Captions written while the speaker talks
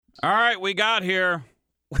All right, we got here.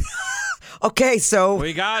 Okay, so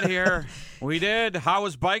We got here. We did. How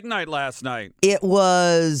was bike night last night? it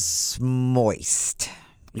was moist.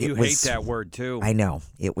 You hate that word, too. I know.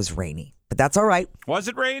 It was rainy, but that's all right. Was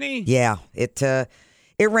it rainy? Yeah, it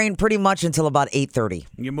rained pretty much until about 8:30.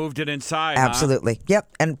 You moved it inside, Absolutely. huh?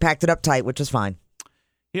 Yep, and packed it up tight, which is fine.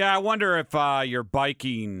 Yeah, I wonder if you're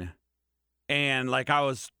biking and, like, I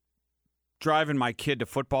was driving my kid to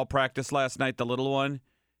football practice last night, the little one,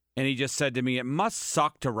 and he just said to me, it must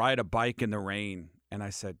suck to ride a bike in the rain. And I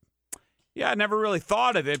said, yeah, I never really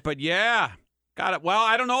thought of it, but yeah, got it. Well,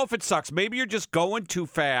 I don't know if it sucks. Maybe you're just going too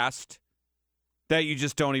fast that you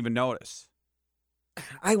just don't even notice.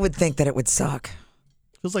 I would think that it would suck.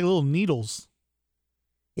 Feels like little needles.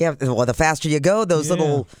 Yeah, well, the faster you go, those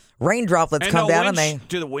little rain droplets come down and they...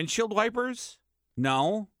 Do the windshield wipers?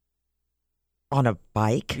 No. On a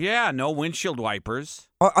bike? Yeah, no windshield wipers.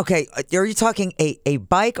 Oh, okay, are you talking a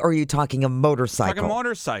bike or are you talking a motorcycle? Talking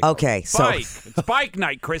motorcycle. Okay, so... Bike. It's bike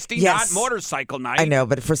night, Christy, Yes. not motorcycle night. I know,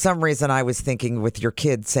 but for some reason I was thinking with your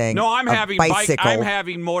kid saying No, I'm having bicycle. I'm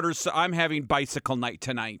having bicycle night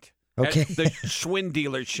tonight. Okay. At the Schwinn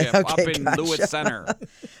dealership Okay, up in gotcha. Lewis Center.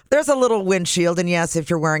 There's a little windshield, and yes, if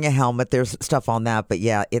you're wearing a helmet, there's stuff on that. But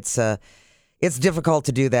yeah, it's difficult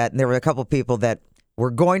to do that. And there were a couple people that were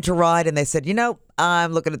going to ride, and they said,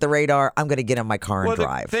 I'm looking at the radar. I'm going to get in my car and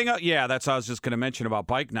drive. That's what I was just going to mention about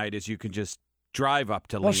bike night is you can just drive up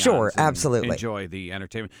to Leon's sure, and absolutely. enjoy the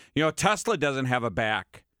entertainment. Tesla doesn't have a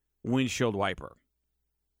back windshield wiper.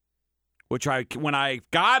 Which when I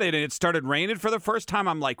got it and it started raining for the first time,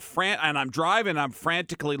 I'm like, and I'm driving, I'm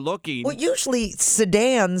frantically looking. Well, usually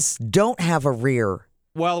sedans don't have a rear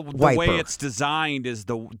the wiper. way it's designed is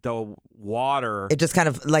the water. It just kind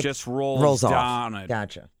of like just rolls down off. it.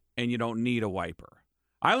 Gotcha. And you don't need a wiper.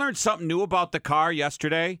 I learned something new about the car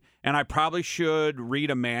yesterday, and I probably should read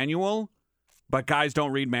a manual, but guys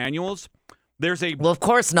don't read manuals. Well, of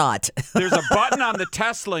course not. There's a button on the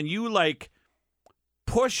Tesla, and you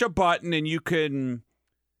push a button and you can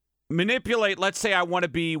manipulate. Let's say I want to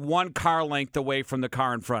be one car length away from the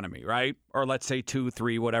car in front of me, right? Or let's say 2,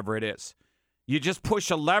 3, whatever it is. You just push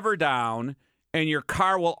a lever down and your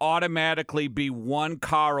car will automatically be one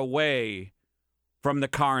car away from the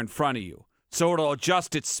car in front of you. So it'll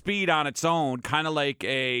adjust its speed on its own, kind of like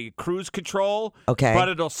a cruise control. Okay. But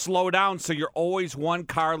it'll slow down so you're always one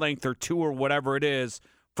car length or 2 or whatever it is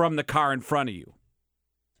from the car in front of you.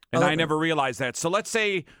 And I never realized that. So let's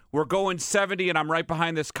say we're going 70 and I'm right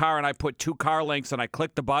behind this car and I put 2 car lengths and I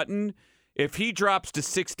click the button. If he drops to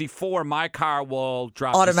 64, my car will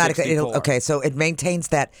drop automatically. to 64. Okay, so it maintains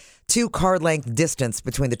that 2 car length distance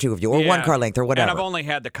between the two of you, or 1 car length, or whatever. And I've only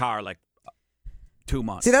had the car 2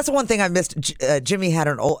 months. See, that's the one thing I missed. Jimmy had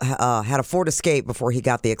had a Ford Escape before he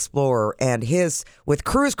got the Explorer, and with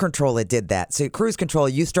cruise control, it did that. So cruise control,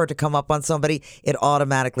 you start to come up on somebody, it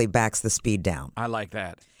automatically backs the speed down. I like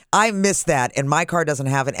that. I missed that, and my car doesn't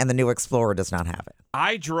have it, and the new Explorer does not have it.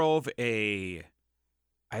 I drove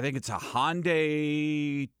I think it's a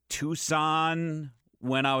Hyundai Tucson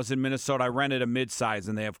when I was in Minnesota. I rented a midsize,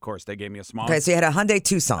 and they gave me a small. Okay, so you had a Hyundai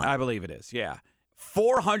Tucson. I believe it is, yeah.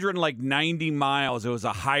 490 miles. It was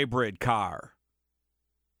a hybrid car.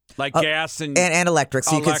 Gas and electric,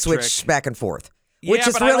 so you can switch back and forth. Which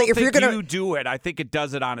is but really, I don't if you're think gonna you do it, I think it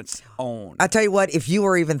does it on its own. I tell you what, if you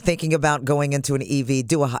were even thinking about going into an EV,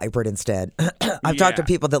 do a hybrid instead. I've talked to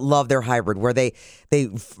people that love their hybrid, where they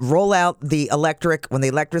roll out the electric. When the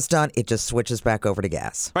electric's done, it just switches back over to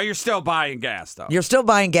gas. But you're still buying gas, though. You're still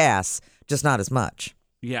buying gas, just not as much.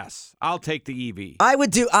 Yes, I'll take the EV. I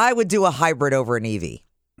would do a hybrid over an EV.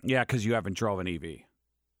 Yeah, because you haven't drove an EV.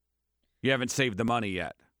 You haven't saved the money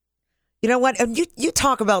yet. You know what? And you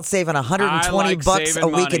talk about saving $120 a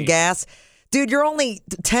week in gas. Dude, you're only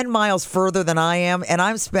 10 miles further than I am, and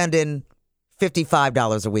I'm spending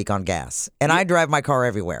 $55 a week on gas. And I drive my car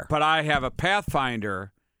everywhere. But I have a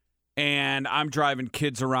Pathfinder, and I'm driving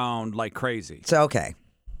kids around like crazy. So, okay.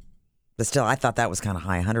 But still, I thought that was kind of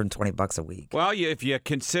high, $120 a week. Well, if you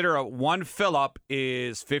consider one fill-up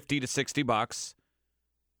is $50 to $60.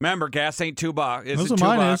 Remember, gas ain't $2. Is it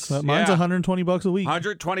 $2? Mine's $120 a week.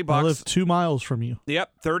 $120. I live 2 miles from you.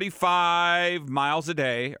 Yep, 35 miles a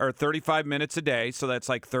day, or 35 minutes a day. So that's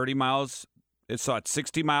like 30 miles. So it's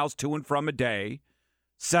 60 miles to and from a day.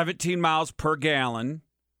 17 miles per gallon.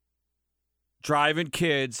 Driving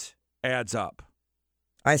kids adds up.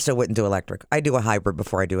 I still wouldn't do electric. I do a hybrid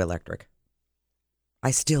before I do electric. I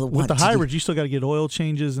still want with the hybrid, you still got to get oil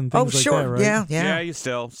changes and things like that, right? Yeah, you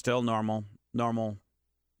still normal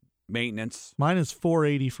maintenance. Mine is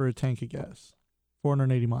 $4.80 for a tank of gas.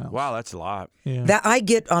 480 miles. Wow, that's a lot. Yeah. That I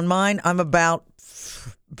get on mine, I'm about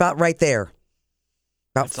right there.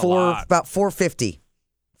 That's a lot. About 450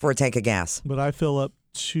 for a tank of gas. But I fill up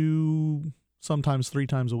 2, sometimes 3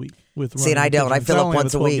 times a week with. See, and I don't. I fill up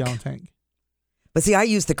once a week. Tank. But see, I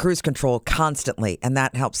use the cruise control constantly, and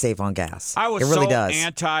that helps save on gas. I was it really so does.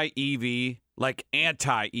 anti-EV, like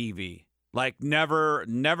anti-EV. Like never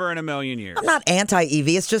in a million years. I'm not anti-EV.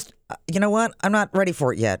 It's just, you know what? I'm not ready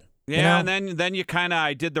for it yet. Yeah, you know? and then you kind of,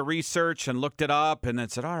 I did the research and looked it up and then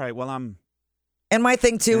said, all right, well, And my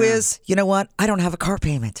thing, too, is, you know what? I don't have a car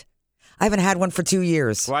payment. I haven't had one for 2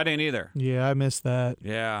 years. Well, I didn't either. Yeah, I missed that.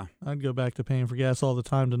 Yeah. I'd go back to paying for gas all the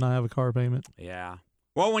time to not have a car payment. Yeah.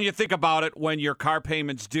 Well, when you think about it, when your car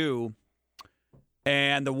payment's due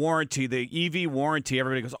and the warranty, the EV warranty,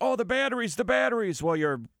 everybody goes, oh, the batteries. Well,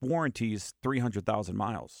 your warranty's 300,000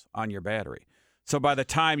 miles on your battery. So by the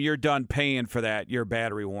time you're done paying for that, your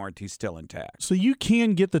battery warranty's still intact. So you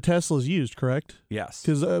can get the Teslas used, correct? Yes.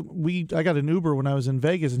 Because I got an Uber when I was in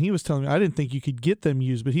Vegas, and he was telling me, I didn't think you could get them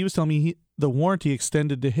used, but he was telling me the warranty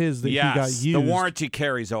extended to his that he got used. The warranty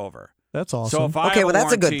carries over. That's awesome. So if I Okay, have well,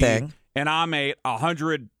 that's a good warranty thing. And I'm at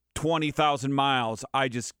 120,000 miles, I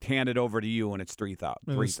just hand it over to you, and it's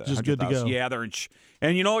 3,000. It's just good to go. Yeah,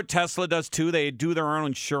 and you know what Tesla does too? They do their own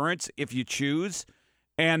insurance if you choose,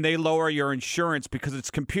 and they lower your insurance because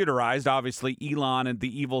it's computerized. Obviously, Elon and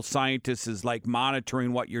the evil scientist is like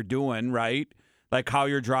monitoring what you're doing, right? Like how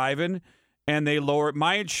you're driving, and they lower it.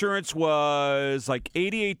 My insurance was like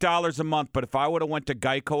 $88 a month, but if I would have went to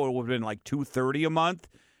Geico, it would have been like $230 a month.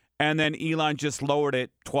 And then Elon just lowered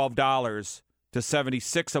it $12 to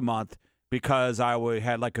 $76 a month because I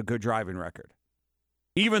had like a good driving record.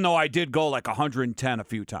 Even though I did go like 110 a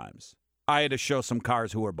few times, I had to show some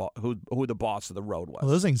cars who the boss of the road was.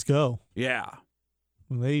 Well, those things go. Yeah,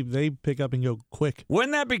 they pick up and go quick.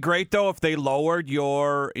 Wouldn't that be great though if they lowered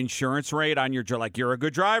your insurance rate on your you're a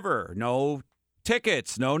good driver, no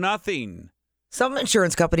tickets, no nothing. Some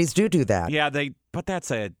insurance companies do that. Yeah, but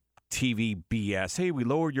that's a TV BS. Hey, we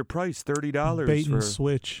lowered your price $30. Bait and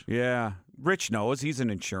switch. Yeah. Rich knows. He's in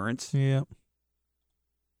insurance. Yeah.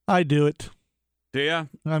 I do it. Do you?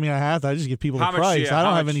 I mean, I have to. I just give people the price. I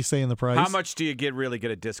don't have any say in the price. How much do you really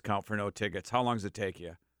get a discount for no tickets? How long does it take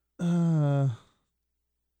you?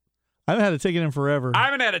 I haven't had a ticket in forever. I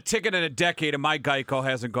haven't had a ticket in a decade, and my Geico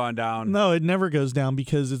hasn't gone down. No, it never goes down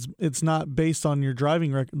because it's not based on your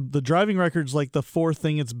driving record. The driving record's like the fourth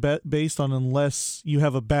thing it's based on unless you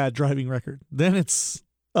have a bad driving record. Then it's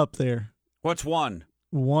up there. What's one?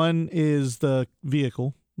 One is the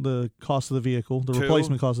vehicle, the cost of the vehicle, the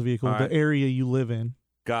replacement cost of the vehicle, the area you live in.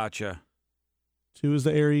 Gotcha. 2 is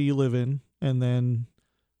the area you live in. And then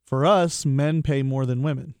for us, men pay more than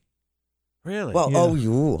women. Really? Well,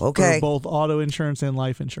 okay. For both auto insurance and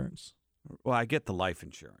life insurance. Well, I get the life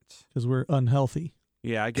insurance. Because we're unhealthy.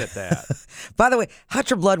 Yeah, I get that. By the way, how'd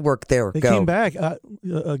your blood work there? They came back.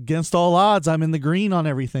 Against all odds, I'm in the green on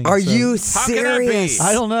everything. Are you serious? How can that be?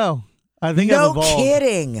 I don't know. I think no I'm evolved.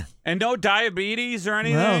 kidding. And no diabetes or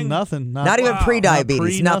anything? No, nothing. Not even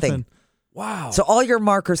pre-diabetes, nothing. Wow. So all your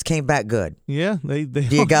markers came back good. Yeah, they Do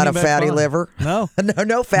you got a fatty liver? No.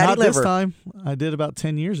 no fatty Not liver. This time. I did about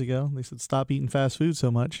 10 years ago. They said stop eating fast food so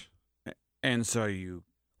much. And so you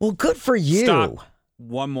Well, good for you. stop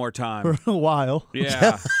one more time. For a while.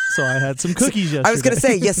 Yeah. So I had some cookies yesterday. I was going to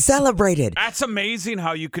say, you celebrated. That's amazing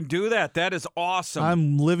how you can do that. That is awesome.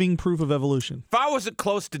 I'm living proof of evolution. If I wasn't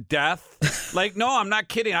close to death, no, I'm not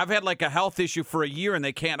kidding. I've had like a health issue for a year and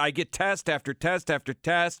I get test after test after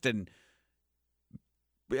test and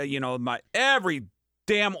my every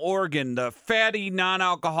damn organ, the fatty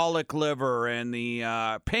non-alcoholic liver and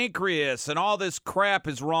the pancreas and all this crap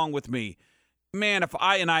is wrong with me. Man,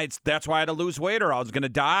 that's why I had to lose weight or I was going to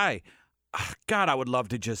die. God, I would love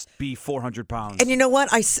to just be 400 pounds. And you know what?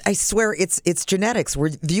 I swear it's genetics where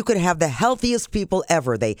you could have the healthiest people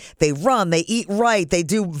ever. They run, they eat right, they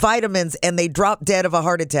do vitamins, and they drop dead of a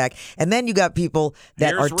heart attack. And then you got people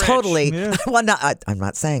that Here's are Rich. totally. Yeah. Well, I'm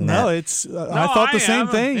not saying that. No, it's. I thought the same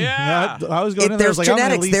thing. Yeah. I was going in there. There's I was like,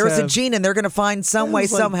 genetics. I'm There's a have, gene, and they're going to find some way,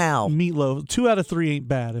 it's like somehow. Meatloaf. 2 out of 3 ain't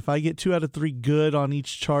bad. If I get 2 out of 3 good on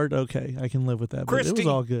each chart, okay, I can live with that. But it was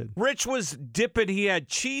all good. Rich was dipping. He had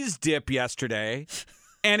cheese dip yesterday.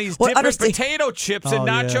 And he's dipping potato chips and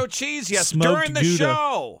nacho cheese during the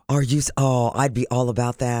show. Are you? Oh, I'd be all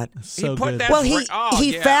about that. So he put good. that. Well,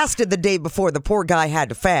 he fasted the day before. The poor guy had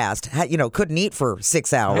to fast. Couldn't eat for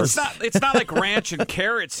 6 hours. It's not like ranch and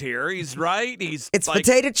carrots here. He's right. It's like,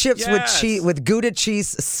 potato chips yes. with Gouda cheese,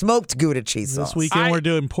 smoked Gouda cheese sauce. This weekend we're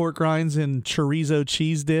doing pork rinds and chorizo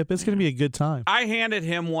cheese dip. It's going to be a good time. I handed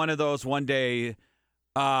him one of those one day.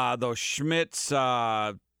 those Schmidt's, what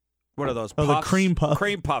are those? Oh, puffs? the cream puff.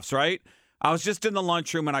 Cream puffs, right? I was just in the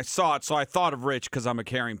lunchroom and I saw it, so I thought of Rich because I'm a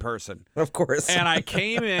caring person. Of course. And I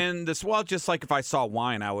came in just like if I saw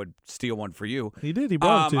wine, I would steal one for you. He did. He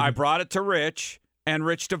brought it to me. I brought it to Rich, and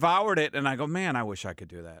Rich devoured it, and I go, man, I wish I could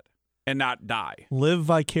do that and not die. Live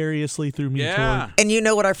vicariously through me, Yeah. Torg. And you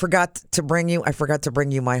know what I forgot to bring you? I forgot to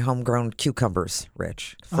bring you my homegrown cucumbers,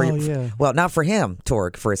 Rich. Yeah. Well, not for him,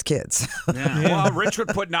 Torg, for his kids. Yeah. Well, Rich would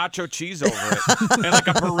put nacho cheese over it and like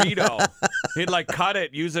a burrito. He'd like cut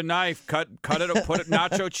it, use a knife, cut it, put it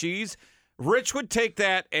nacho cheese. Rich would take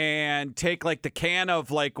that and take like the can of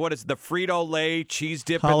like what is it, the Frito-Lay cheese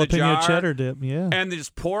dip in the jar, Jalapeno cheddar dip, yeah. and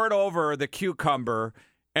just pour it over the cucumber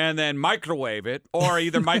and then microwave it, or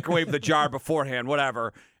either microwave the jar beforehand,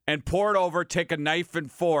 whatever, and pour it over. Take a knife and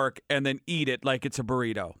fork and then eat it like it's a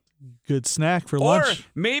burrito. Good snack for Or lunch.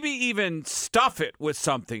 maybe even stuff it with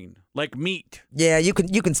something like meat. Yeah, you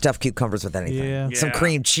can stuff cucumbers with anything. Yeah. Some Yeah.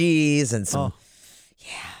 cream cheese and some.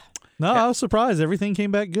 No, I was surprised. Everything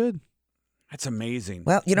came back good. That's amazing.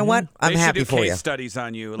 Well, you know what? I'm They should happy do for case you. studies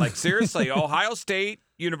on you. Like seriously, Ohio State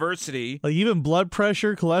University. Like even blood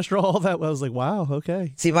pressure, cholesterol, all that. I was like, wow,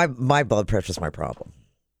 okay. See, my blood pressure's my problem.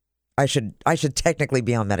 I should technically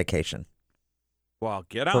be on medication. Well,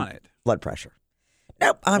 get on it. Blood pressure.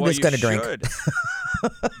 Nope, I'm Well, just you going to drink. should.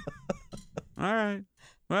 All right.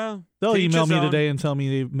 Well, They'll to each email his me own. today and tell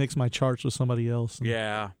me they mixed my charts with somebody else. And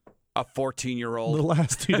Yeah, a 14-year-old. The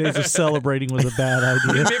last 2 days of celebrating was a bad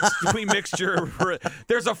idea. We mixed your.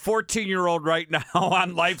 There's a 14-year-old right now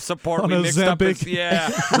on life support. On We mixed up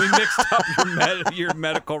Ozempic? we mixed up your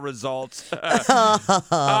medical results.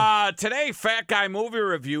 Today, Fat Guy movie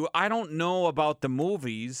review. I don't know about the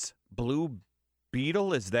movies. Blue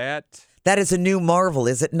Beetle, is that? That is a new Marvel,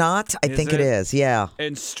 is it not? I Is think it? it is. Yeah.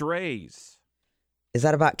 And Strays. Is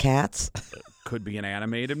that about cats? Could be an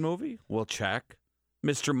animated movie. We'll check.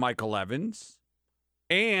 Mr. Michael Evans.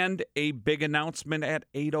 And a big announcement at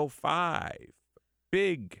 8:05.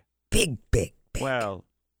 Big. Big. Well,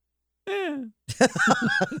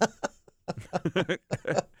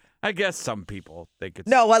 I guess some people think it's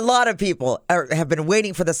No, a lot of people have been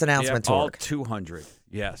waiting for this announcement, all Torg. 200.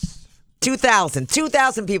 Yes.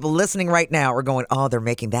 2,000 people listening right now are going, oh, they're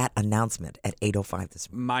making that announcement at 8:05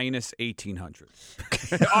 this morning. Minus 1,800.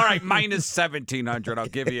 All right, minus 1,700. I'll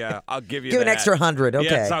give you Give an that. extra 100, okay.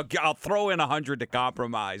 Yes, I'll throw in 100 to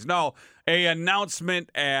compromise. No, a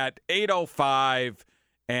announcement at 8:05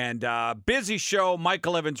 and busy show.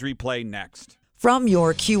 Michael Evans replay next. From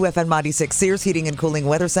your QFM96 Sears Heating and Cooling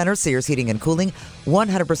Weather Center, Sears Heating and Cooling,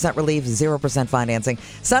 100% relief, 0% financing.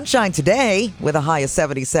 Sunshine today with a high of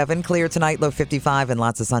 77. Clear tonight, low 55, and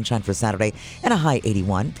lots of sunshine for Saturday and a high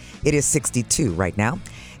 81. It is 62 right now.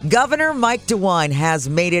 Governor Mike DeWine has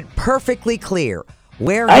made it perfectly clear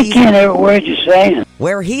where can't hear a word you're saying.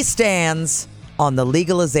 where he stands on the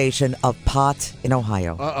legalization of pot in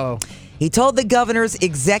Ohio. Uh-oh. He told the governor's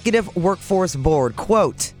executive workforce board,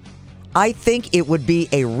 quote, I think it would be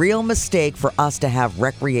a real mistake for us to have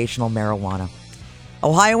recreational marijuana.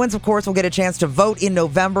 Ohioans, of course, will get a chance to vote in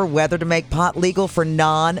November whether to make pot legal for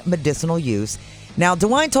non-medicinal use. Now,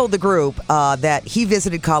 DeWine told the group that he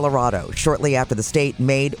visited Colorado shortly after the state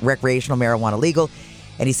made recreational marijuana legal.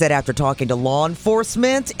 And he said after talking to law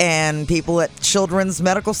enforcement and people at children's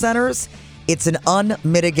medical centers, it's an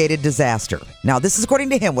unmitigated disaster. Now, this is according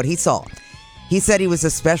to him, what he saw. He said he was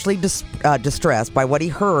especially distressed by what he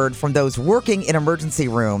heard from those working in emergency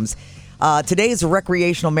rooms. Today's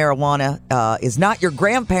recreational marijuana is not your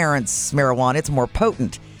grandparents' marijuana. It's more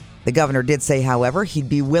potent. The governor did say, however, he'd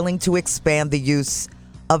be willing to expand the use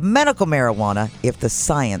of medical marijuana if the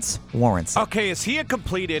science warrants it. Okay, is he a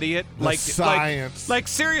complete idiot? The science. Like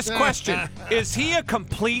serious question. Is he a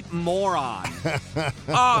complete moron?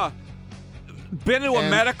 Been to a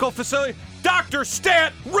medical facility? Dr.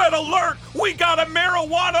 Stat, red alert! We got a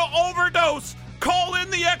marijuana overdose! Call in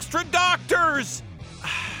the extra doctors!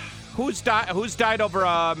 Who's died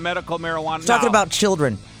over medical marijuana? Talking now? about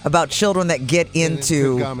children that get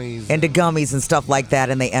into gummies and stuff like that,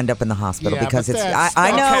 and they end up in the hospital Yeah, because but it's. that's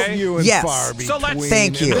I know. few and Yes. far So let's- between.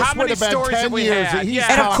 Thank you. And this How many would have been stories 10 have we years. had? He's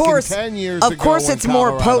Yeah. And of talking course, 10 years of ago course, when it's more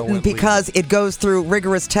Colorado potent went because legal. it goes through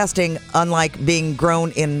rigorous testing, unlike being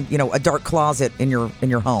grown in a dark closet in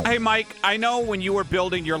your home. Hey, Mike, I know when you were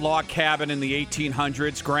building your log cabin in the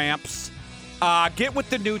 1800s, Gramps, get with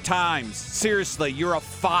the new times. Seriously, you're a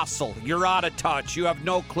fossil. You're out of touch. You have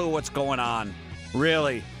no clue what's going on.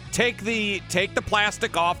 Really. Take the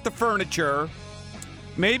plastic off the furniture.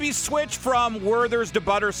 Maybe switch from Werther's to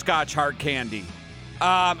butterscotch hard candy.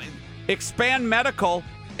 Expand medical.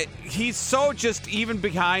 he's so just even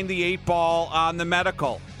behind the 8 ball on the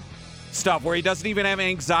medical stuff where he doesn't even have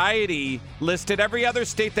anxiety listed. Every other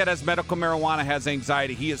state that has medical marijuana has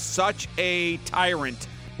anxiety. He is such a tyrant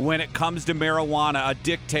when it comes to marijuana, a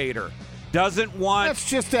dictator. Doesn't want... That's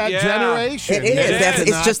just that generation. It is.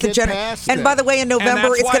 It's just the generation. And by the way, in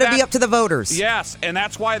November, it's going to be up to the voters. Yes, and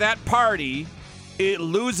that's why that party, it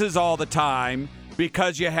loses all the time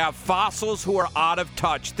because you have fossils who are out of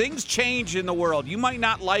touch. Things change in the world. You might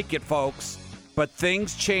not like it, folks, but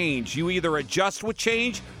things change. You either adjust with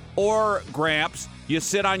change or, Gramps, you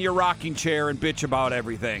sit on your rocking chair and bitch about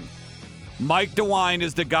everything. Mike DeWine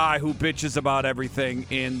is the guy who bitches about everything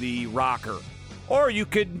in the rocker. Or you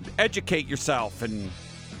could educate yourself and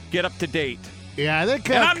get up to date. Yeah, I think.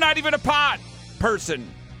 And I'm not even a pot person,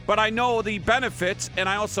 but I know the benefits, and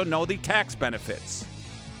I also know the tax benefits.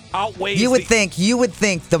 Outweighs. You would think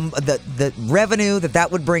the revenue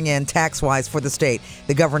that would bring in tax wise for the state,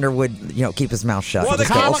 the governor would keep his mouth shut. Well,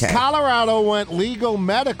 Colorado went legal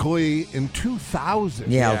medically in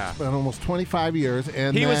 2000. Yeah. It's been almost 25 years,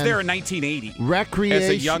 and he was there in 1980 as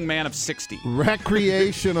a young man of 60.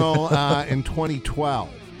 Recreational in 2012.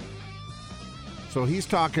 So he's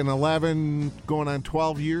talking 11, going on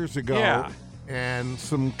 12 years ago. Yeah. And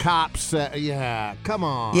some cops said, come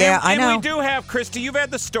on. Yeah, I know. And we do have, Christy, you've had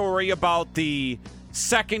the story about the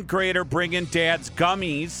second grader bringing dad's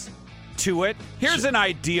gummies to it. Here's an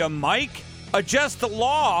idea, Mike. Adjust the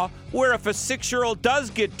law where if a 6-year-old does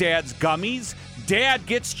get dad's gummies, dad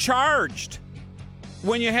gets charged.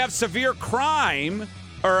 When you have severe crime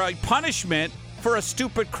or a punishment for a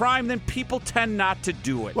stupid crime, then people tend not to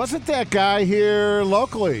do it. Wasn't that guy here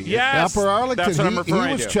locally? Yes. Upper Arlington. That's what I'm referring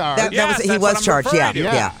he was to. charged. He was charged,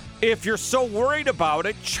 yeah. If you're so worried about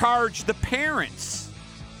it, charge the parents.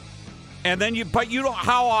 And then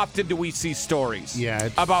how often do we see stories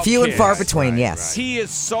about few kids? And far between, yes. He is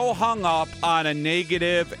so hung up on a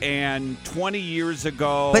negative and 20 years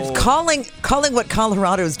ago. But calling what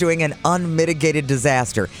Colorado is doing an unmitigated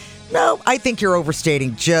disaster. No, I think you're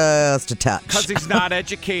overstating just a touch. Because he's not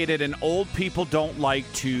educated, and old people don't like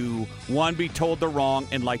to, be told they're wrong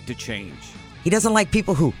and like to change. He doesn't like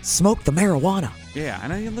people who smoke the marijuana. Yeah, I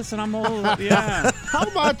know. Listen, I'm old. Yeah. How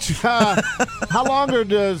longer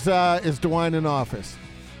is DeWine in office?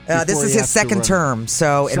 This is his second term.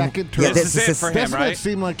 So second term. Yeah, this is it for him, doesn't right? It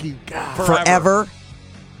seem like he forever.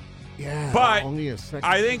 Yeah, but only a second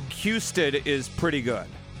I think Houston is pretty good.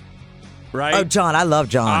 Right? Oh, John, I love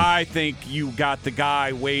John. I think you got the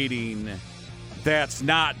guy waiting. That's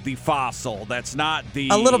not the fossil. That's not the...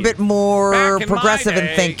 A little bit more in progressive in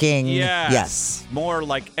day, thinking. Yes. More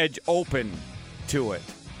like edge open to it.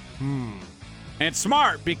 And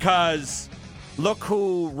smart because look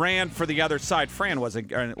who ran for the other side. Fran, was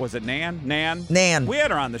it Nan? Nan. We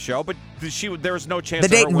had her on the show, but there was no chance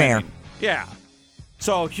the of her Dayton winning. mayor. Yeah.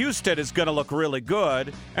 So Houston is going to look really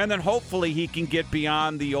good, and then hopefully he can get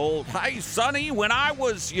beyond the old, "Hi, Sonny, when I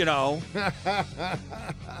was, Yeah,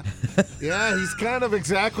 he's kind of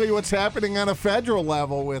exactly what's happening on a federal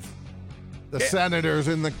level with the senators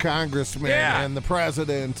and the congressmen and the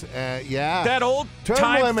president. That old term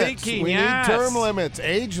time limits. thinking, We need term limits,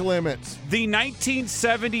 age limits. The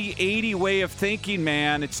 1970-80 way of thinking,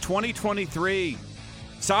 man. It's 2023.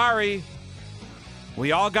 Sorry.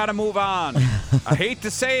 We all got to move on. I hate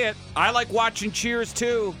to say it. I like watching Cheers,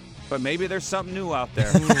 too. But maybe there's something new out there.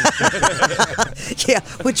 Yeah,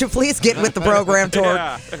 would you please get with the program, Torg?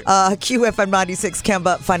 QFM96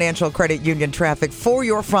 Kemba Financial Credit Union traffic for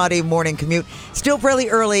your Friday morning commute. Still fairly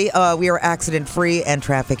early. We are accident-free and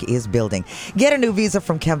traffic is building. Get a new Visa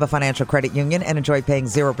from Kemba Financial Credit Union and enjoy paying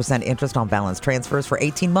 0% interest on balance transfers for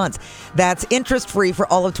 18 months. That's interest-free for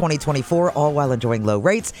all of 2024, all while enjoying low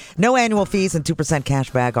rates. No annual fees and 2%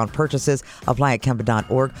 cash back on purchases. Apply at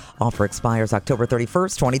Kemba.org. Offer expires October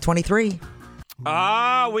 31st, 2023.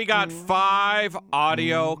 We got 5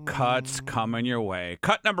 audio cuts coming your way.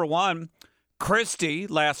 Cut number 1, Christy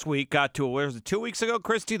last week got to, where was it, 2 weeks ago,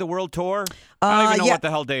 Christy, the world tour? I don't even know what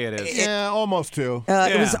the hell day it is. Yeah, almost 2.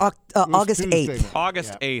 It was August 8th.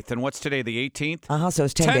 August 8th, and what's today, the 18th? So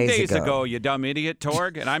it's 10 days ago, you dumb idiot,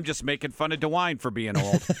 Torg, and I'm just making fun of DeWine for being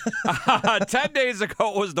old. 10 days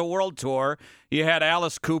ago was the world tour. You had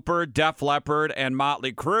Alice Cooper, Def Leppard, and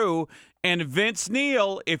Motley Crue. And Vince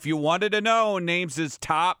Neil, if you wanted to know, names his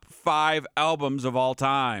top 5 albums of all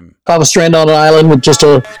time. If I was stranded on an island with just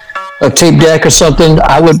a tape deck or something,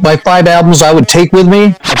 my 5 albums I would take with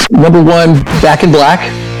me. Number 1, Back in Black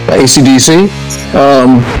by AC/DC,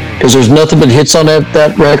 because there's nothing but hits on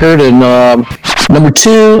that record. And number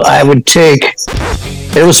 2, I would take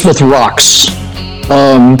Aerosmith Rocks.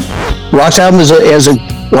 Rocks album is a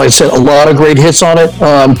like I said, a lot of great hits on it.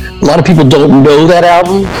 A lot of people don't know that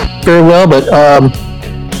album very well, but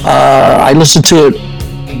I listen to it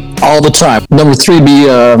all the time. Number 3 be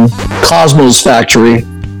Cosmo's Factory,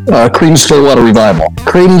 Creedence Clearwater Revival.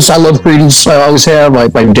 Creedence, I love Creedence. I always have. My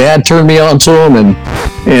dad turned me on to them,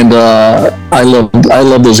 and I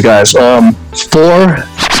love those guys. 4,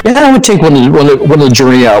 yeah, I would take one of the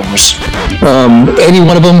Journey albums. Any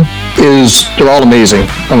one of them they're all amazing.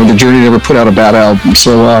 I mean, the Journey never put out a bad album,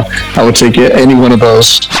 so I would take any one of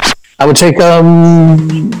those. I would take the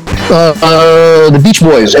Beach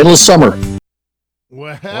Boys, Endless Summer.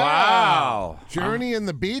 Wow. Journey and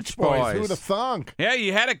the Beach Boys. Who'd have thunk? Yeah,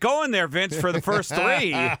 you had it going there, Vince, for the first 3.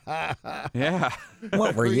 Yeah.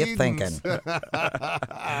 What were you thinking?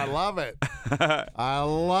 I love it. I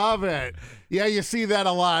love it. Yeah, you see that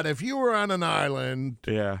a lot. If you were on an island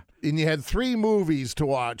and you had 3 movies to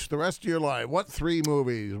watch the rest of your life, what 3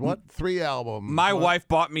 movies? What 3 albums? My wife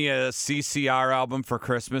bought me a CCR album for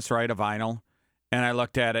Christmas, right, a vinyl. And I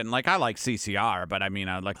looked at it, and, like, I like CCR, but, I mean,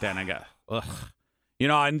 I looked at it and I go, ugh. You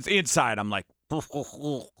know, inside I'm like,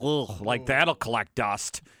 like that'll collect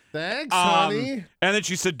dust. Thanks, honey. And then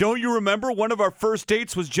she said, don't you remember one of our first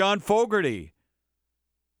dates was John Fogerty?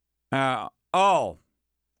 Oh,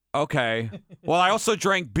 okay. Well, I also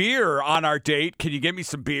drank beer on our date. Can you get me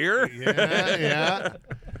some beer? Yeah.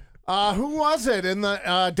 Who was it in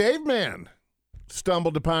the Dave Man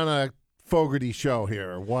stumbled upon a Fogerty show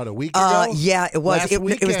here, what, a week ago? Yeah, it was. It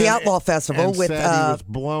was the Outlaw Festival and with. said he was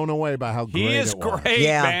blown away by how great he is it was. great,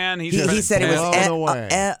 man. He said it blown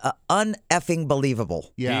was un-effing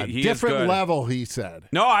believable. Yeah, he different level. He said.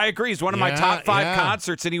 No, I agree. He's one of my top 5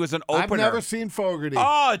 concerts, and he was an opener. I've never seen Fogerty.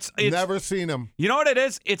 Oh, it's never seen him. You know what it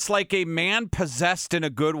is? It's like a man possessed in a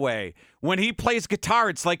good way. When he plays guitar,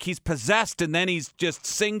 it's like he's possessed, and then he's just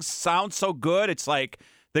sounds so good. It's like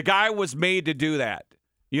the guy was made to do that.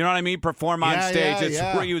 You know what I mean? Perform on stage.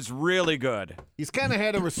 He was really good. He's kind of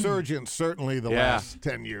had a resurgence, certainly, the last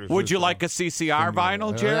 10 years. Would you like a CCR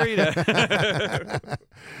vinyl, Jerry?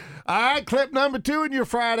 All right, clip number 2 in your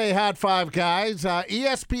Friday Hot 5, guys.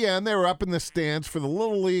 ESPN, they were up in the stands for the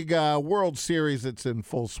Little League World Series that's in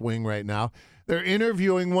full swing right now. They're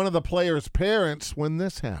interviewing one of the players' parents when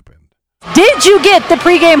this happened. Did you get the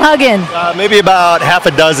pregame hug in? Maybe about half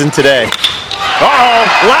a dozen today. Uh-oh,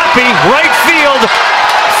 Lappy, right field.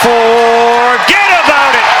 Forget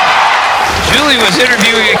about it. Julie was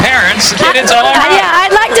interviewing parents, and it's all right. Yeah,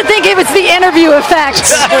 I'd like to think it was the interview effect.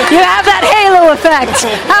 You have that halo effect.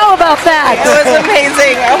 How about that? It was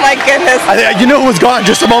amazing. Oh, my goodness. You knew it was gone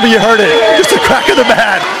just the moment you heard it. Just the crack of the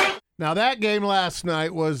bat. Now, that game last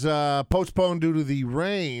night was postponed due to the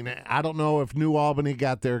rain. I don't know if New Albany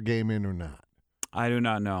got their game in or not. I do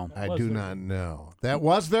not know. I do not know. That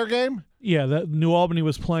was their game? Yeah, that New Albany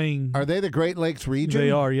was playing. Are they the Great Lakes region?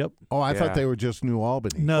 They are, yep. Oh, I thought they were just New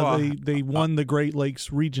Albany. No, they won the Great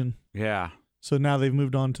Lakes region. Yeah. So now they've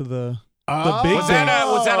moved on to the Was big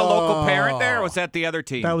that a local parent there, or was that the other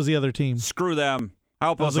team? That was the other team. Screw them. I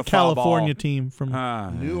hope that was a a California team from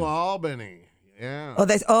New Albany. Yeah.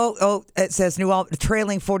 It says New Albany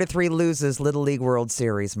trailing 4-3 loses Little League World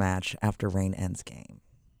Series match after rain ends game.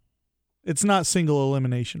 It's not single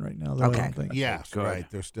elimination right now, though. Okay. I don't think. Yes, Good. right.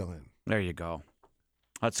 They're still in. There you go.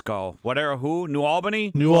 Let's go. Whatever. Who? New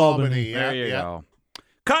Albany? New Albany. There you go.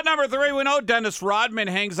 Cut number 3. We know Dennis Rodman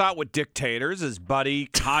hangs out with dictators. His buddy,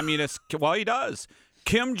 communist. Well, he does.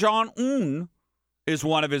 Kim Jong-un is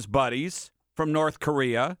one of his buddies from North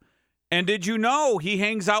Korea. And did you know he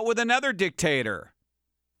hangs out with another dictator?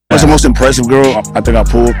 What's the most impressive girl I think I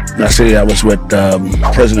pulled? I say I was with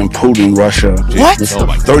President Putin, Russia. What?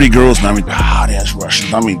 30 girls, and I mean, hot-ass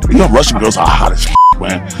Russians. I mean, you know, Russian girls are hot as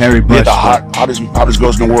man. Harry He had the Bush. hottest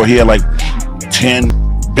girls in the world. He had like 10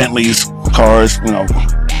 Bentleys, cars, you know,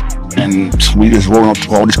 and we just rolling up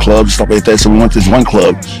to all these clubs and stuff like that. So we went to this one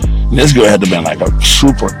club, and this girl had to be like a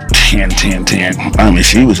super 10. I mean,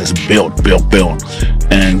 she was just built.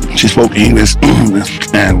 And she spoke English,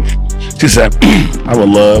 and she said, I would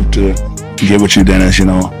love to get with you, Dennis, you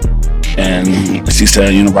know. And she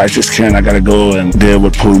said, you know, I just can't. I got to go and deal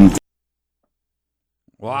with Putin.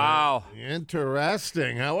 Wow.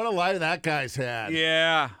 Interesting. What a life that guy's had.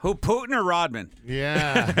 Yeah. Who, Putin or Rodman?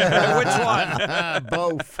 Yeah. Which one?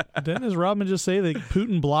 Both. Didn't his Rodman just say that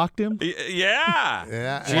Putin blocked him?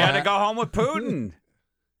 Yeah. She had to go home with Putin.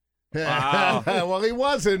 Wow. Well, he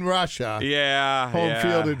was in Russia. Yeah. Home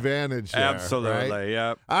field advantage there, Absolutely. right?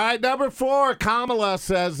 Yep. All right, number 4, Kamala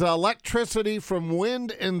says electricity from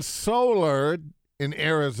wind and solar in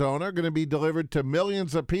Arizona are going to be delivered to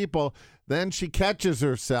millions of people. Then she catches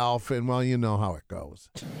herself, and, well, you know how it goes.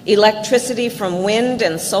 Electricity from wind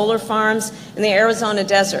and solar farms in the Arizona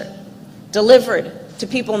desert, delivered to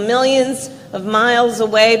people millions of miles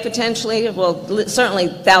away, potentially, well, certainly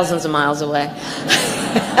thousands of miles away.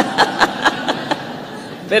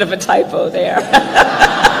 Bit of a typo there.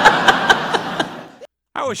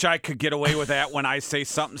 I wish I could get away with that when I say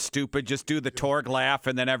something stupid. Just do the Torg laugh,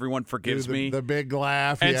 and then everyone forgives me. The big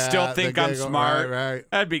laugh, and still think I'm smart. Right.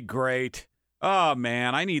 That'd be great. Oh,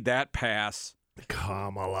 man, I need that pass.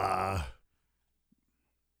 Kamala.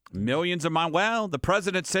 Millions of miles. Well, the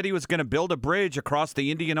president said he was going to build a bridge across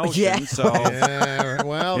the Indian Ocean. Yeah. So, yeah,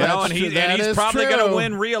 well, and he's probably going to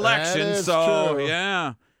win re-election. So, true.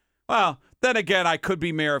 Yeah. Well, then again, I could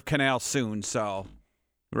be mayor of Canal soon. So,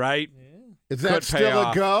 right? Is that still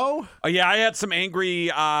a go? Oh, yeah, I had some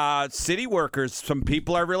angry city workers. Some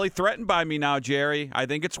people are really threatened by me now, Jerry. I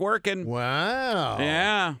think it's working. Wow.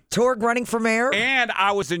 Yeah. Torg running for mayor? And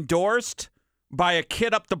I was endorsed by a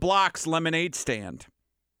kid up the block's lemonade stand.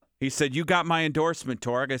 He said, "You got my endorsement,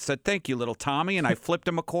 Torg." I said, "Thank you, little Tommy," and I flipped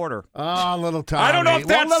him a quarter. Oh, little Tommy. I don't know if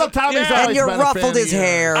that's... little Tommy's always and you been a ruffled fan his of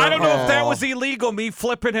hair. I don't know if that was illegal, me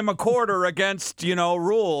flipping him a quarter against,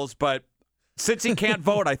 rules, but since he can't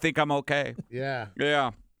vote, I think I'm okay. Yeah.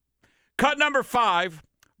 Yeah. Cut number 5,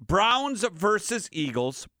 Browns versus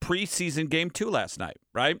Eagles, preseason game 2 last night,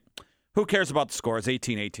 right? Who cares about the score? It's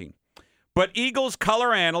 18-18. But Eagles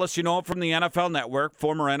color analyst, you know him from the NFL Network,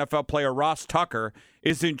 former NFL player Ross Tucker,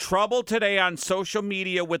 is in trouble today on social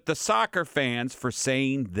media with the soccer fans for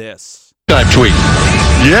saying this. Tweet.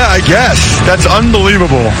 Yeah, I guess. That's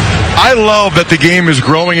unbelievable. I love that the game is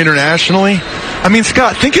growing internationally. I mean,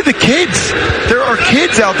 Scott, think of the kids. There are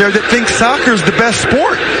kids out there that think soccer is the best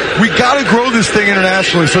sport. We got to grow this thing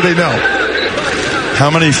internationally so they know. How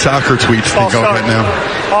many soccer tweets think of right now?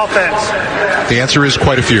 Offense. The answer is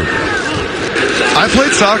quite a few. I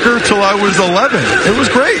played soccer till I was 11. It was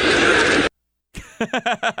great.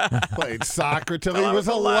 Played soccer till he was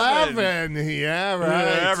 11. Yeah, right.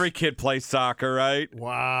 Yeah, every kid plays soccer, right?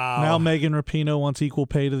 Wow. Now Megan Rapinoe wants equal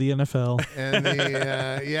pay to the NFL.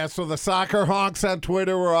 And so the soccer honks on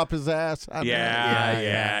Twitter were up his ass.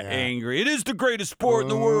 Yeah, angry. It is the greatest sport in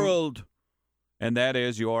the world. And that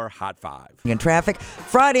is your Hot 5. In traffic,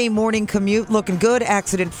 Friday morning commute looking good,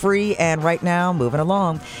 accident-free, and right now, moving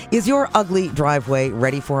along. Is your ugly driveway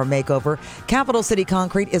ready for a makeover? Capital City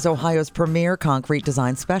Concrete is Ohio's premier concrete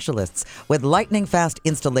design specialists. With lightning-fast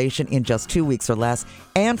installation in just 2 weeks or less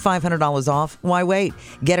and $500 off, why wait?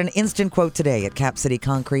 Get an instant quote today at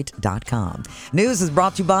capcityconcrete.com. News is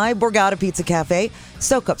brought to you by Borgata Pizza Cafe.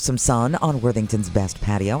 Soak up some sun on Worthington's best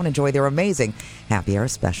patio and enjoy their amazing happy hour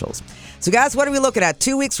specials. So, guys, what are we looking at?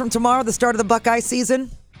 2 weeks from tomorrow, the start of the Buckeye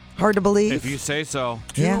season? Hard to believe. If you say so.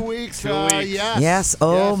 2 weeks. 2 weeks. Yes. Yes.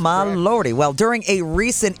 Oh, yes, my correct. lordy. Well, during a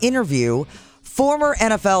recent interview, former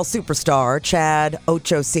NFL superstar Chad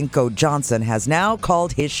Ochocinco Johnson has now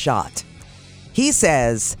called his shot. He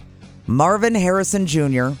says Marvin Harrison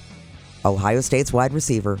Jr., Ohio State's wide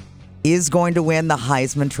receiver, is going to win the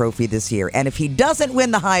Heisman Trophy this year. And if he doesn't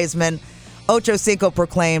win the Heisman, Ochocinco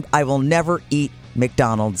proclaimed, "I will never eat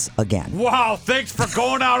McDonald's again." Wow, thanks for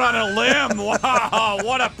going out on a limb. Wow,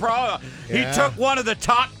 what a pro. Yeah. He took one of the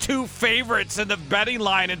top 2 favorites in the betting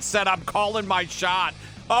line and said, "I'm calling my shot."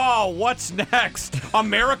 Oh, what's next?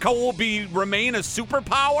 America will remain a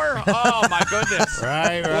superpower? Oh, my goodness.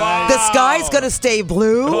 Right. Wow. The sky's going to stay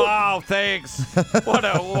blue. Wow, thanks.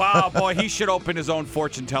 Wow, boy, he should open his own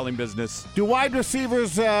fortune-telling business. Do wide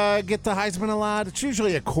receivers get the Heisman a lot? It's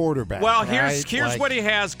usually a quarterback. Well, right? here's what he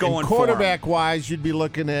has going for him. Quarterback-wise, you'd be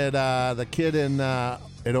looking at the kid at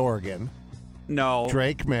Oregon. No.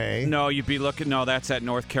 Drake May. No, you'd be looking. No, that's at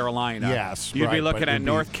North Carolina. Yes, You'd be right, looking but at it'd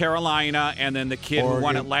North Carolina, and then the kid who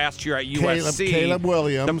won it last year at USC. Caleb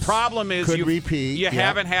Williams. The problem is could you repeat. You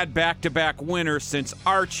haven't had back-to-back winners since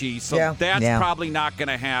Archie, so that's probably not going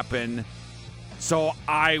to happen. So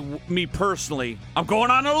me personally, I'm going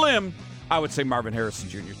on a limb. I would say Marvin Harrison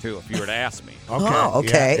Jr. too, if you were to ask me.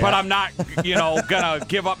 Okay. But I'm not, gonna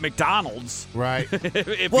give up McDonald's. Right.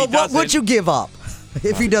 if well, he what would you give up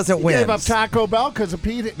if he doesn't win? Gave up Taco Bell because of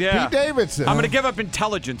Pete Davidson. I'm going to give up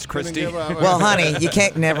intelligence, Christy. Well, honey, you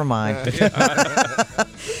can't. Never mind.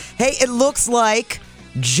 Hey, it looks like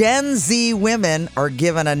Gen Z women are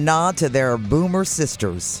giving a nod to their boomer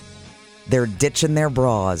sisters. They're ditching their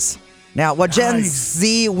bras. Now, what Gen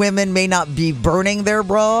Z women may not be burning their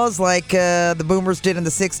bras like the boomers did in the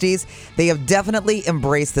 60s, they have definitely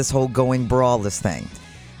embraced this whole going braless thing.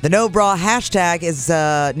 The no bra hashtag is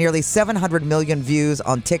nearly 700 million views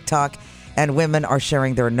on TikTok and women are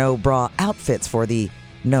sharing their no bra outfits for the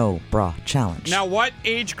No Bra Challenge. Now, what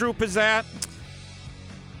age group is that?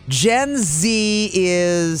 Gen Z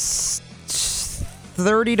is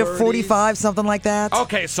 30 to 45, something like that.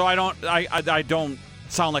 Okay, so I don't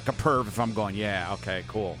sound like a perv if I'm going, yeah, okay,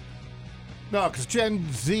 cool. No, because Gen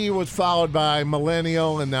Z was followed by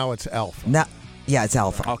Millennial, and now it's Alpha. Yeah, it's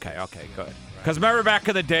Alpha. Okay, good. Because remember back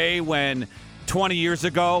in the day when 20 years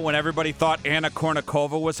ago when everybody thought Anna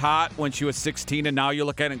Kournikova was hot when she was 16, and now you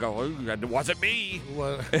look at it and go, oh, it wasn't me.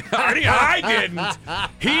 I didn't.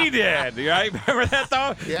 He did. Right? Remember that,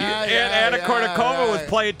 though? Anna Kournikova was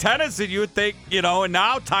playing tennis, and you would think, and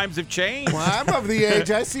now times have changed. Well, I'm of the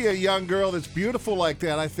age, I see a young girl that's beautiful like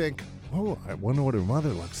that, I think, oh, I wonder what her mother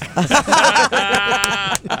looks like.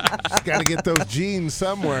 She's got to get those genes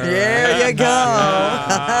somewhere. There you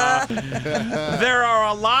go. There are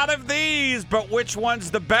a lot of these, but which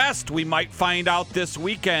one's the best? We might find out this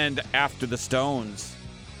weekend after the Stones.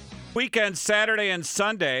 Weekend, Saturday and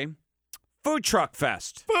Sunday, Food Truck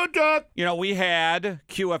Fest. Food truck. We had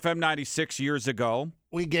QFM96 years ago.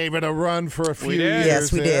 We gave it a run for a few did. years.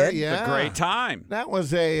 Yes, we did. Yeah. It's a great time. That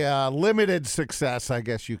was a limited success, I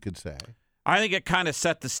guess you could say. I think it kind of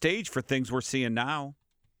set the stage for things we're seeing now.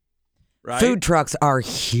 Right? Food trucks are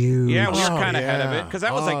huge. Yeah, we were kind of ahead of it because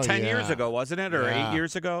that was like 10 yeah. years ago, wasn't it? Or 8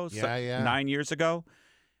 years ago? Yeah. 9 years ago.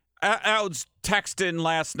 I was texting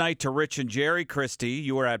last night to Rich and Jerry Christie.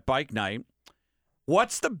 You were at Bike Night.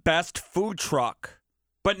 What's the best food truck,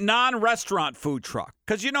 but non-restaurant food truck?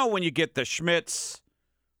 Because when you get the Schmitz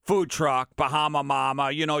food truck, Bahama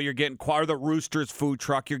Mama, you're getting or the Roosters food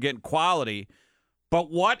truck, you're getting quality. But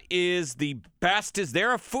what is the best? Is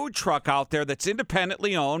there a food truck out there that's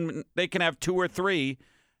independently owned? They can have 2 or 3.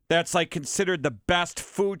 That's like considered the best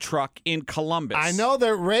food truck in Columbus. I know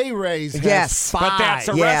that Ray Ray's has Yes. 5. But that's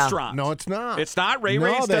a restaurant. No, it's not. It's not. Ray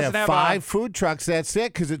Ray's they doesn't have have 5 food trucks. That's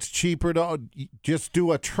it, because it's cheaper to just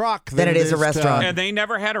do a truck Than it is a to- restaurant. And they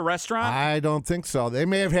never had a restaurant? I don't think so. They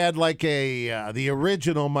may have had like the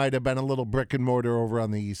original might have been a little brick and mortar over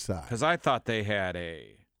on the east side. Because I thought they had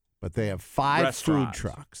a But they have 5 restaurant. food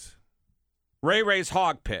trucks. Ray Ray's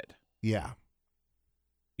Hog Pit. Yeah.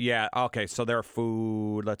 Yeah, okay, so their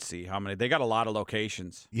food, let's see, how many? They got a lot of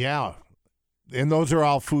locations. Yeah. And those are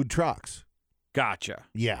all food trucks. Gotcha.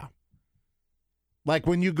 Yeah. Like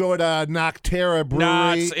when you go to Nocterra Brewery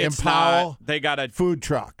No, in it's Powell, not. They got a food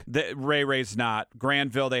truck. Ray Ray's not.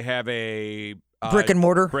 Granville, they have a Brick and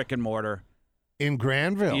mortar? Brick and mortar. In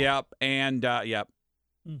Granville? Yep, and yep.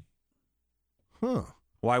 Huh.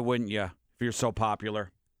 Why wouldn't you if you're so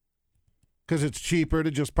popular? Because it's cheaper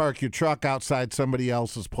to just park your truck outside somebody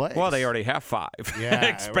else's place. Well, they already have 5. Yeah,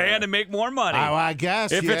 Expand right. and make more money. I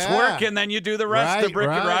guess, If it's working, then you do the rest of the brick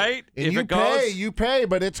and right. And if you it goes, you pay,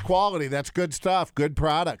 but it's quality. That's good stuff. Good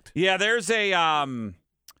product. Yeah, there's a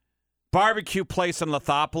barbecue place in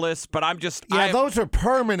Lithopolis, but I'm just those are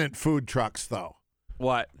permanent food trucks, though.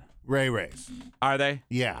 What? Ray Ray's. Are they?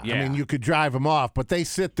 Yeah. Yeah. I mean, you could drive them off, but they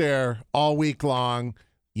sit there all week long.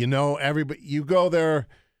 Everybody. You go there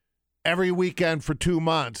every weekend for 2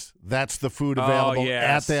 months. That's the food available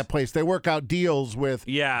at that place. They work out deals with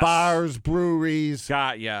bars, breweries.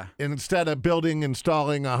 Got ya. And instead of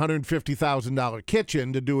installing a $150,000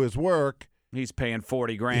 kitchen to do his work, he's paying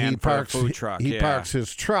 $40,000 for a food truck. He parks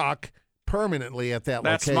his truck permanently at that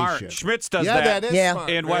That's location. smart. Schmitz does that is smart.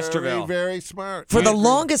 in very, Westerville. Very smart. For the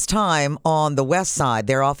longest time on the west side,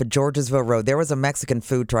 there off of Georgesville Road, there was a Mexican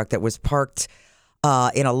food truck that was parked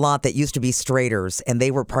in a lot that used to be Strader's, and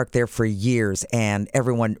they were parked there for years, and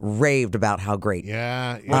everyone raved about how great.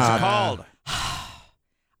 Yeah. What's it called?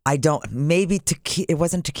 I don't. Maybe it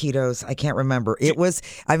wasn't Taquitos. I can't remember. It was.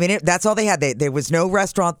 I mean, that's all they had. There was no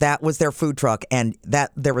restaurant. That was their food truck, and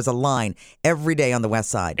there was a line every day on the west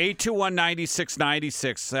side.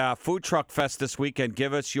 821-9696. Food Truck Fest this weekend.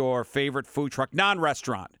 Give us your favorite food truck,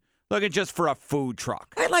 non-restaurant. Looking just for a food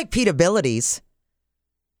truck. I like Pete Abilities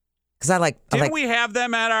because Didn't we have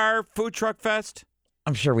them at our Food Truck Fest?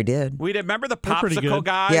 I'm sure we did. We did. Remember the They're pretty popsicle good.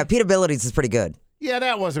 guy? Yeah, Pete Abilities is pretty good. Yeah,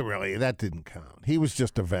 that didn't count. He was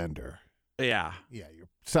just a vendor. Yeah. Yeah, you're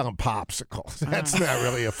selling popsicles. That's not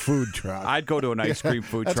really a food truck. I'd go to an ice cream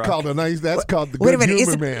food That's truck. called that's called the Wait a Good minute.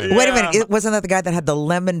 Humor Man. Wait a minute. Wasn't that the guy that had the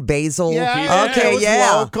lemon basil? Yeah, Okay, it was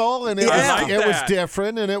yeah. local, and it Yeah. was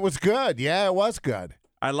different, and it was good. Yeah, it was good.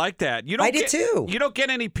 I like that. I did too. You don't get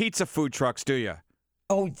any pizza food trucks, do you?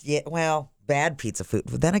 Oh, yeah. Well, bad pizza food.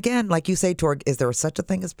 But then again, like you say, Torg, is there such a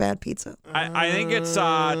thing as bad pizza? I think it's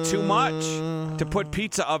too much to put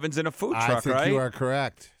pizza ovens in a food truck, I think right? you are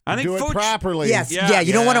correct. I think do it food properly. Yes. Yeah.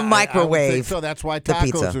 You don't want to I would microwave think so. That's why the tacos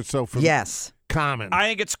pizza. are so Yes. common. I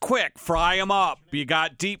think it's quick. Fry them up. You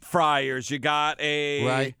got deep fryers. You got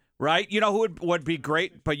a right. You know who would be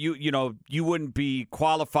great, but you wouldn't be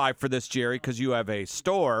qualified for this, Jerry, because you have a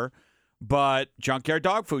store. But junkyard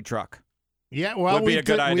dog food truck. Yeah, well, would be a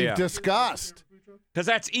good idea. We've discussed. Because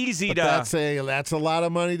that's easy to. That's a lot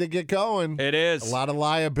of money to get going. It is. A lot of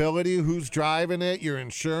liability. Who's driving it? Your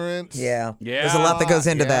insurance. Yeah. There's a lot that goes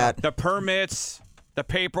into that. The permits, the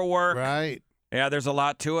paperwork. Right. Yeah, there's a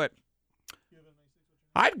lot to it.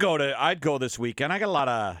 I'd go this weekend. I got a lot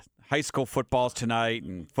of high school footballs tonight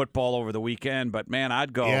and football over the weekend, but man,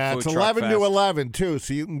 I'd go. Yeah, food it's truck 11 fest. to 11 too,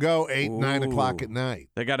 so you can go 8, 9 o'clock at night.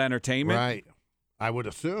 They got entertainment, right? I would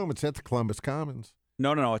assume it's at the Columbus Commons.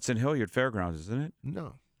 No, it's in Hilliard Fairgrounds, isn't it?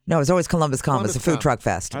 No, it's always Columbus Commons, a food truck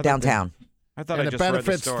fest downtown. I thought and I it just read the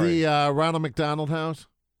benefits story. the Ronald McDonald House,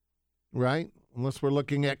 right? Unless we're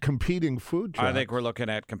looking at competing food trucks. I think we're looking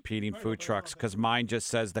at competing food trucks because mine just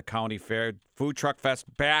says the county fair food truck fest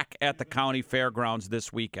back at the county fairgrounds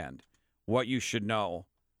this weekend. What you should know,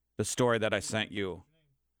 the story that I sent you.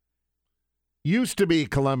 Used to be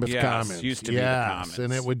Columbus Commons. Used to be the Commons.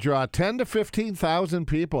 And it would draw 10 to 15,000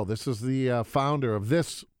 people. This is the founder of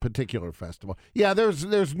this particular festival. Yeah,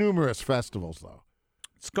 there's numerous festivals, though.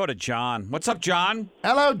 Let's go to John. What's up, John?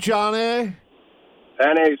 Hello, Johnny.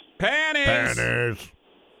 Panties.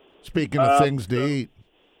 Speaking of things to eat.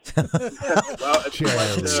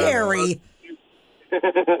 Jerry.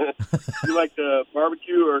 If you like to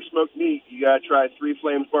barbecue or smoked meat, you got to try Three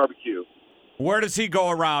Flames Barbecue. Where does he go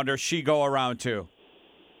around or she go around to?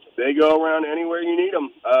 They go around anywhere you need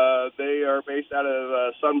them. They are based out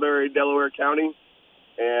of Sunbury, Delaware County,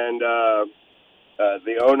 and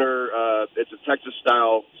the owner, it's a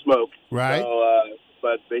Texas-style smoke. Right. So,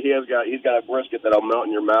 but he's got a brisket that'll melt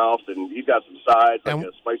in your mouth, and he's got some sides like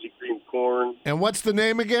a spicy cream corn. And what's the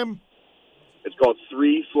name again? It's called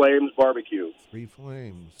Three Flames Barbecue. Three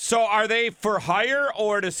Flames. So are they for hire,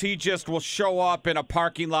 or does he just will show up in a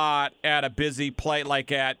parking lot at a busy place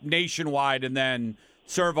like at Nationwide and then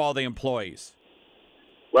serve all the employees?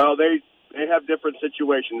 Well, they have different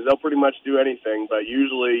situations. They'll pretty much do anything, but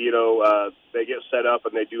usually, they get set up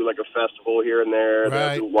and they do like a festival here and there.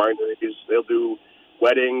 Right. They'll do wineries. They'll do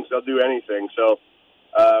weddings. They'll do anything. So,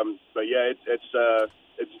 but yeah,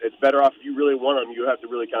 it's better off if you really want them. You have to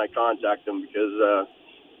really kind of contact them because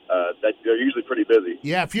they're usually pretty busy.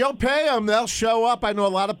 Yeah, if you'll pay them, they'll show up. I know a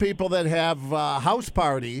lot of people that have house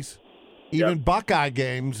parties, even Buckeye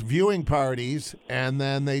games, viewing parties, and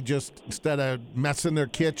then they just, instead of messing their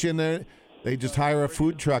kitchen, they just hire a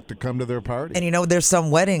food truck to come to their party. And there's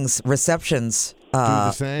some weddings, receptions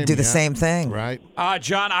do the same thing. Right.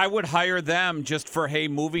 John, I would hire them just for, hey,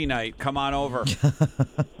 movie night. Come on over.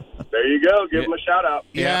 There you go. Give them a shout out.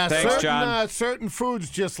 Yeah, thanks, John. Certain foods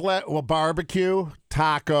just barbecue,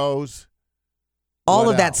 tacos. All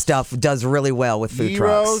of that stuff does really well with food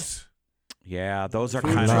trucks. Yeah, those are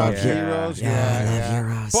Food kind truck of heroes.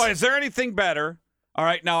 Yeah. Boy, is there anything better? All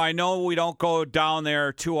right, now I know we don't go down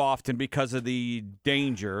there too often because of the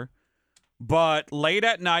danger, but late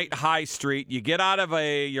at night, High Street, you get out of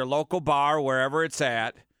your local bar, wherever it's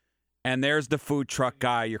at, and there's the food truck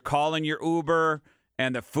guy. You're calling your Uber,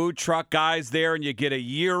 and the food truck guy's there, and you get a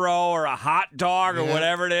gyro or a hot dog or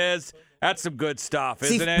whatever it is. That's some good stuff,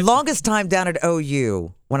 isn't it? Longest time down at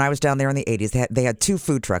OU, when I was down there in the 80s, they had two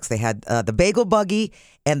food trucks. They had the bagel buggy,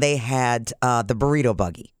 and they had the burrito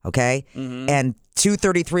buggy, okay? Mm-hmm. And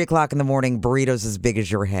 2:30, 3 o'clock in the morning, burritos as big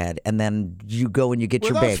as your head, and then you go and you get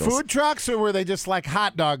your bagels. Were those food trucks, or were they just like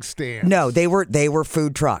hot dog stands? No, they were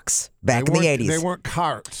food trucks back in the 80s. They weren't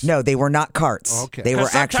carts. No, they were not carts. Okay. They were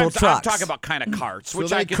actual trucks. I'm talking about kind of carts. So which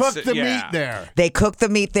they I could cooked the meat there. They cooked the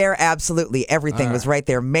meat there, absolutely. Everything was right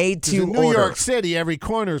there, made to order. In New York City, every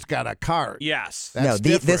corner's got a cart. Yes.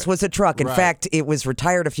 This was a truck. In fact, it was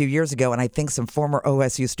retired a few years ago, and I think some former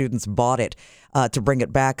OSU students bought it to bring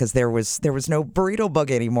it back because there was no burrito bug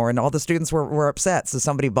anymore, and all the students were upset. So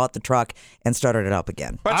somebody bought the truck and started it up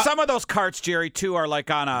again. But some of those carts, Jerry, too, are like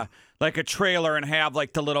on a trailer and have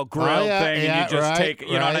like the little grill thing, and you just take,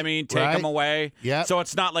 you know what I mean, take them away. Yeah. So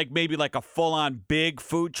it's not like maybe like a full-on big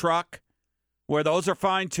food truck where those are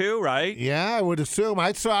fine too, right? Yeah, I would assume.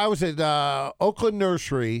 I was at Oakland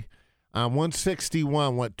Nursery on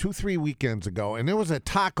 161 2-3 weekends ago, and there was a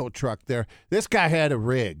taco truck there. This guy had a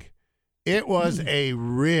rig. It was a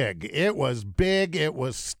rig. It was big. It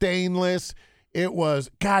was stainless. It was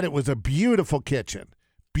a beautiful kitchen.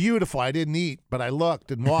 Beautiful. I didn't eat, but I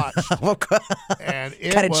looked and watched. And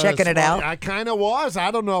kind of checking it out. I kind of was.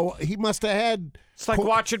 I don't know. He must have had. It's like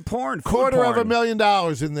watching porn.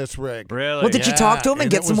 $250,000 in this rig. Really? Well, did you talk to him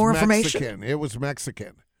and get some more Mexican. information? It was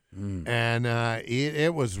Mexican. And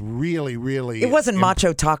it was really, really... It wasn't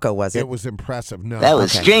Macho Taco, was it? It was impressive. No. That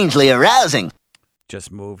was strangely arousing.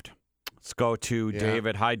 Just moved. Let's go to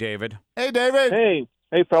David. Hi, David. Hey, David.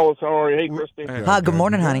 Hey, fellas. How are you? Hey, Christy. Hi, good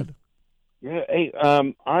morning, honey. Yeah. Hey,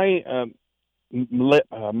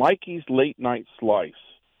 Mikey's Late Night Slice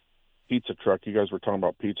pizza truck. You guys were talking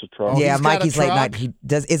about pizza truck. Yeah, Mikey's Late Night. He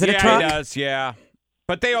does. Is it a truck? Yeah, he does. Yeah,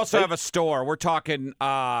 but they also have a store. We're talking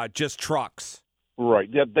just trucks. Right.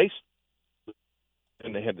 Yeah, they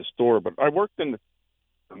had the store, but I worked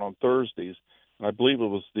on Thursdays, and I believe it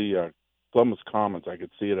was the Columbus Commons. I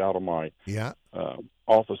could see it out of my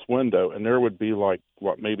office window, and there would be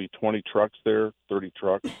maybe 20 trucks there, 30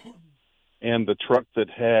 trucks, and the truck that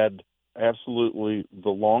had absolutely the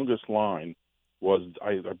longest line was,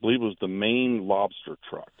 I believe it was the Maine lobster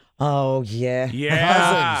truck. Oh, yeah.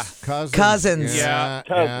 Yeah. Cousins. Yeah.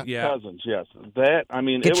 Cousins, yes. That, I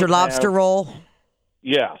mean... Get your lobster roll?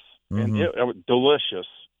 Yes. And it was delicious.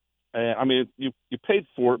 I mean, you paid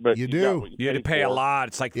for it, but you do. You had to pay a lot.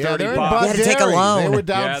 It's like $30. They're in bucks. Bud You had to take a Dairy. loan. They were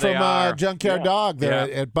down from are. Junkyard Dog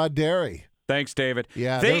there at Bud Dairy. Thanks, David.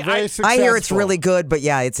 Yeah, they're very successful. I hear it's really good, but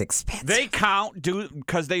yeah, it's expensive. They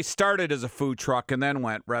because they started as a food truck and then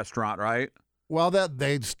went restaurant, right? Well,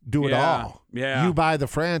 they do it all. Yeah. You buy the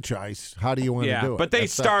franchise. How do you want to do it? But they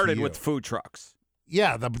That's up to started you. with food trucks.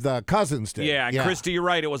 Yeah, the Cousins did. Yeah, and Christy, you're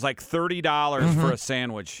right. It was like $30 for a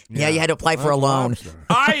sandwich. Yeah, you had to apply for a loan.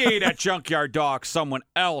 I ate at Junkyard Dog. Someone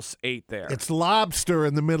else ate there. It's lobster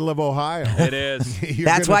in the middle of Ohio. It is.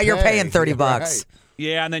 That's why you're paying $30. Right.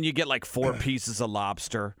 Yeah, and then you get like 4 pieces of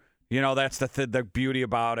lobster. You know, that's the beauty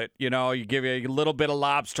about it. You know, you give you a little bit of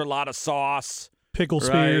lobster, a lot of sauce. Pickle right?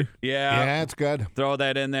 spear. Yeah. Yeah, it's good. Throw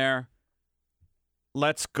that in there.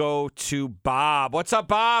 Let's go to Bob. What's up,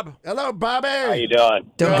 Bob? Hello, Bobby. How you doing?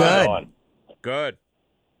 Doing good. Good.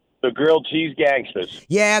 The grilled cheese gangsters.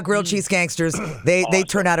 Yeah, grilled cheese gangsters. They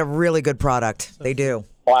turn out a really good product. They do.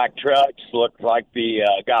 Black trucks look like the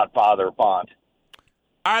Godfather font.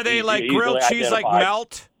 Are they like grilled cheese like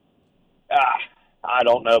melt? I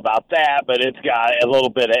don't know about that, but it's got a little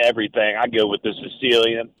bit of everything. I go with the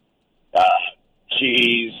Sicilian,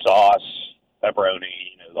 cheese, sauce, pepperoni,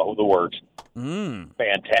 the works.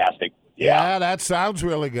 Fantastic. Yeah, that sounds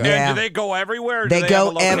really good. Yeah. Do they go everywhere? Or They do go have a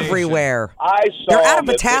location? everywhere. I saw They're out of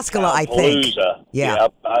them at Pataskala, I think. Palooza. Yeah.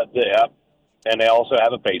 Yep. And they also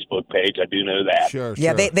have a Facebook page. I do know that. Sure.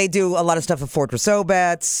 Yeah, they do a lot of stuff at Fortress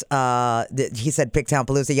Obets. He said Pigtown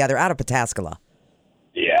Palooza. Yeah, they're out of Pataskala.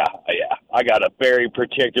 Yeah. I got a very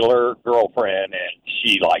particular girlfriend, and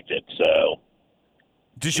she liked it. So,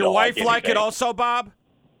 does your wife like it also, Bob?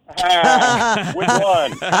 Which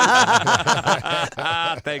one?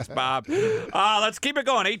 Thanks, Bob. Let's keep it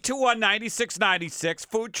going. 821-9696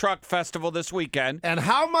 Food Truck Festival this weekend. And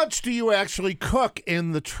how much do you actually cook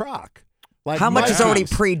in the truck? Like how much is already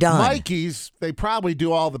pre-done? Mikey's, they probably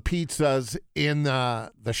do all the pizzas in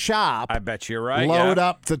the shop. I bet you're right. Load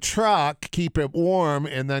up the truck, keep it warm,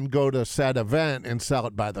 and then go to said event and sell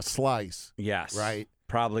it by the slice. Yes. Right?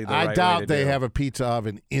 Probably the I right doubt way to they do. have a pizza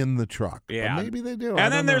oven in the truck. Yeah. But maybe they do.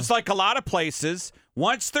 And then there's like a lot of places,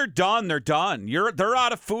 once they're done, they're done. They're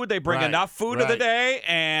out of food. They bring enough food of the day,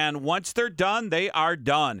 and once they're done, they are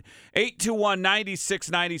done.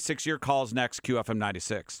 821-9696. Your call's next,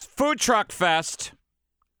 QFM96. Food Truck Fest,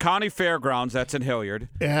 County Fairgrounds, that's in Hilliard.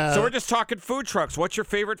 Yeah. So we're just talking food trucks. What's your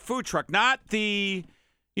favorite food truck? Not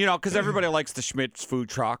because everybody likes the Schmidt's food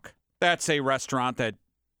truck. That's a restaurant that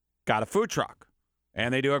got a food truck.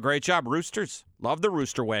 And they do a great job. Roosters. Love the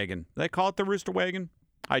Rooster Wagon. They call it the Rooster Wagon?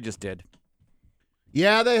 I just did.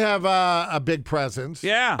 Yeah, they have a big presence.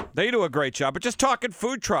 Yeah, they do a great job. But just talking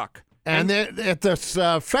food truck. And at this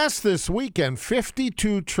fest this weekend,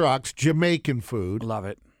 52 trucks, Jamaican food. Love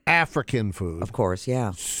it. African food. Of course,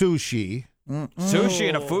 yeah. Sushi. Sushi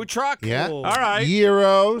in a food truck? Yeah. All right.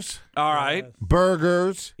 Gyros. All right.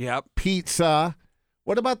 Burgers. Yep. Pizza.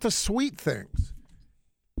 What about the sweet things?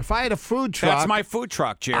 If I had a food truck. That's my food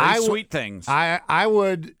truck, Jerry. Sweet things. I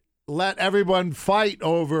would let everyone fight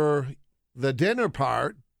over the dinner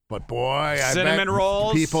part, but boy, cinnamon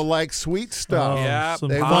rolls. People like sweet stuff. Yeah, some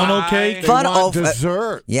funnel cake. They want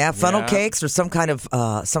dessert. Funnel cakes or some kind of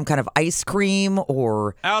ice cream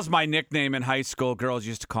or. That was my nickname in high school. Girls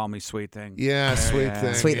used to call me Sweet Thing. Yeah, Sweet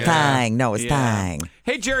Thing. Sweet Thing. No, it's Thing.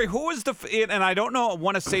 Hey, Jerry, who was and I don't know, I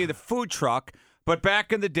want to say the food truck, but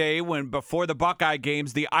back in the day before the Buckeye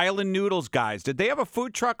games, the Island Noodles guys, did they have a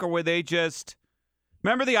food truck or were they just,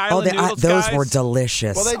 remember the Island Noodles those guys? were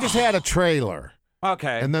delicious. Well, they just had a trailer.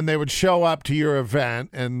 Okay. And then they would show up to your event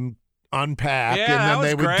and unpack, Yeah, and then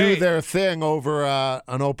they would do great. their thing over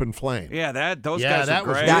an open flame. Yeah, those guys that are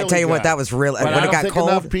was great. really I tell you what, good. that was real. But When I it don't got think cold,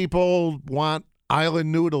 enough people want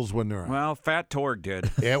island noodles when they're out. Well, Fat Torg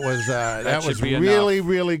did. It was that was should be really, enough.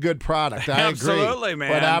 really good product. I Absolutely, agree.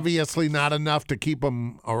 man. But obviously not enough to keep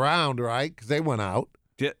them around, right? Because they went out.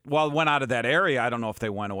 Well, went out of that area. I don't know if they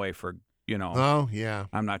went away for, Oh, yeah.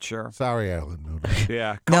 I'm not sure. Sorry, island noodles.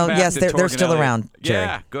 Yeah. No, back yes, to they're Torg and still Elliott. around, Jerry.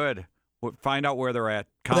 Yeah, good. We'll find out where they're at.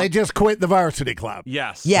 They just quit the varsity club.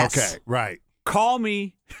 Yes. Yes. Okay, right. Call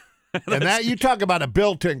me. And that you talk about a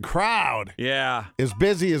built-in crowd. Yeah. As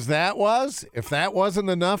busy as that was, if that wasn't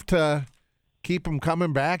enough to keep them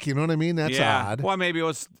coming back, you know what I mean? That's odd. Well, maybe it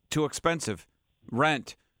was too expensive.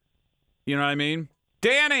 Rent. You know what I mean?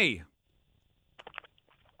 Danny.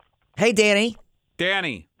 Hey, Danny.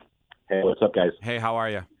 Danny. Hey, what's up, guys? Hey, how are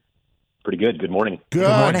you? Pretty good. Good morning.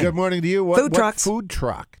 Good morning to you. What trucks. Food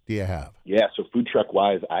truck do you have? Yeah, so food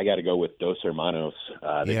truck-wise, I got to go with Dos Hermanos.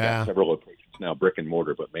 They've Yeah. got several locations now, brick and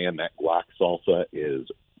mortar, but, man, that guac salsa is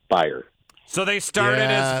fire. So they started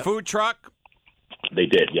as a food truck? They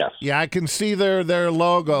did, yes. Yeah, I can see their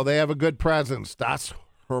logo. They have a good presence. That's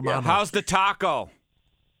Hermanos. How's the taco?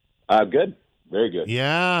 Good. Very good.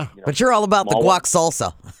 Yeah. But you're all about the guac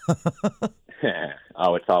salsa.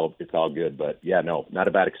 Oh, it's all good, but yeah, no, not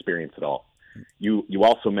a bad experience at all. You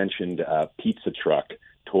also mentioned pizza truck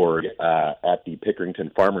Torg at the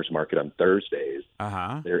Pickerington Farmers Market on Thursdays.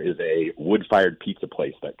 Uh-huh. There is a wood-fired pizza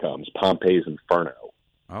place that comes, Pompeii's Inferno.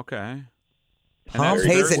 Okay.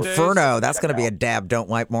 Pompeii's Inferno. That's going to be a dab don't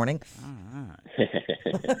wipe morning.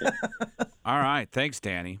 All right. Thanks,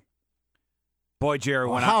 Danny. Boy, Jerry,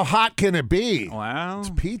 Well, when how hot can it be? Well, it's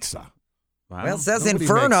pizza. Well, it says Nobody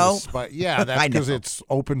Inferno. makes a yeah, that's I know. because it's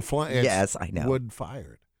open flame. Yes, I know. Wood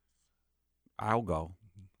fired. I'll go.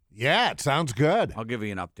 Yeah, it sounds good. I'll give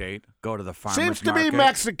you an update. Go to the farmers Seems to market. be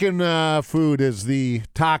Mexican food is the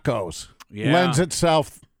tacos. Yeah. Lends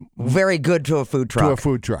itself Very good to a food truck. to a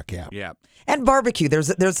food truck, yeah. Yeah. And barbecue. There's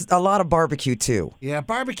a lot of barbecue too. Yeah,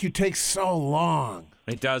 barbecue takes so long.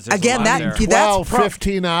 It does. There's Again, a lot there. 12,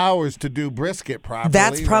 15 hours to do brisket properly.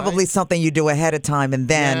 That's probably right? something you do ahead of time, and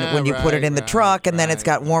then Yeah, when you put it in the right, truck, and then it's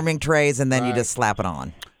got warming trays, and then you just slap it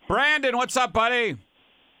on. Brandon, what's up, buddy?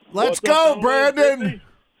 Let's go, Brandon.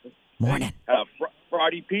 Morning.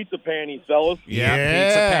 Friday pizza panties, fellas. Yeah,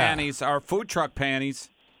 pizza panties. Our food truck panties.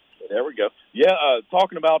 There we go. Yeah,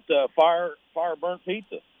 talking about fire burnt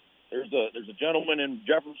pizza. There's a gentleman in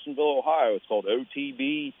Jeffersonville, Ohio. It's called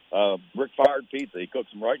OTB brick fired pizza. He cooks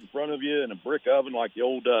them right in front of you in a brick oven like the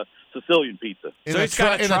old Sicilian pizza. In a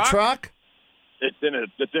truck? It's in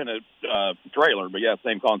a trailer, but yeah,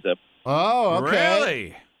 same concept. Oh, okay.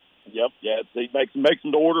 Really? Yep. Yeah, he makes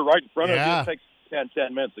them to order right in front of you. Yeah. It takes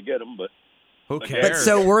 10 minutes to get them, but who cares? But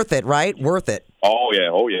so worth it, right? Worth it. Oh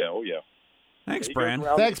yeah. Thanks, He goes Brandon.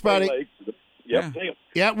 around Thanks, the Great buddy. Lakes. Yep. see 'em.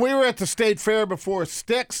 Yeah, we were at the state fair before.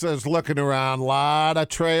 Sticks is looking around. A lot of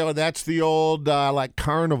trailer. That's the old like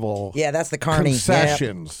carnival. Yeah, that's the carny.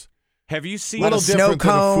 concessions. Have you seen Little snow different than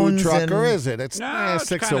a food cones truck, and- or is it? It's No, it's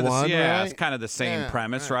 6 kinda to 1, yeah, right? it's kind of the same Yeah,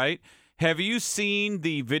 premise, right? Have you seen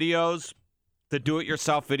the videos, the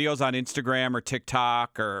do-it-yourself videos on Instagram or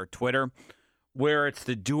TikTok or Twitter, where it's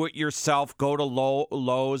the do-it-yourself, go to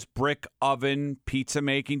Lowe's brick oven pizza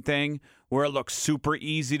making thing, where it looks super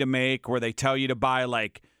easy to make, where they tell you to buy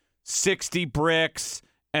like 60 bricks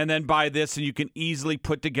and then buy this, and you can easily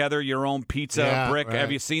put together your own pizza Yeah, brick. right.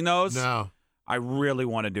 Have you seen those? No. I really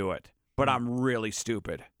want to do it, but I'm really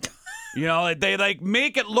stupid. You know, they like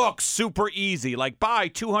make it look super easy. Like buy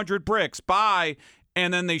 200 bricks,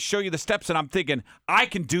 and then they show you the steps, and I'm thinking I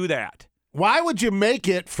can do that. Why would you make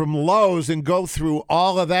it from Lowe's and go through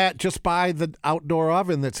all of that? Just buy the outdoor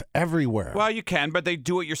oven that's everywhere. Well, you can, but they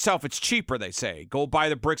do it yourself. It's cheaper, they say. Go buy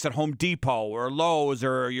the bricks at Home Depot or Lowe's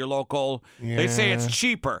or your local. They say it's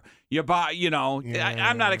cheaper. You buy,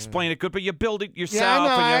 I'm not explaining it good, but you build it yourself. Yeah, I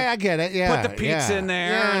know. And you I get it. Yeah, put the pizza yeah. in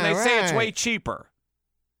there, Yeah, and they say it's way right. cheaper.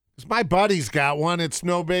 'Cause my buddy's got one. It's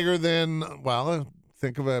no bigger than, well,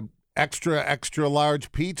 think of a extra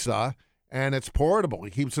large pizza, and it's portable. He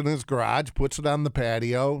keeps it in his garage, puts it on the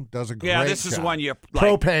patio, does a great job. Yeah, this is one you like.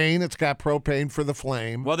 Propane. It's got propane for the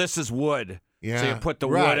flame. Well, this is wood. Yeah. So you put the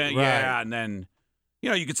Right, wood in, right. yeah, and then,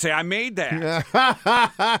 you could say, I made that.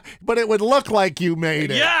 Yeah. But it would look like you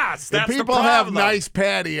made it. Yes, And that's the people have problem. nice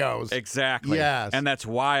patios. Exactly. Yes. And that's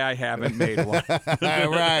why I haven't made one.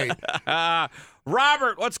 Right.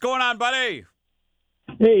 Robert, what's going on, buddy?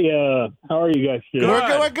 Hey, how are you guys doing?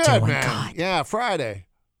 We're good, man. Yeah, Friday.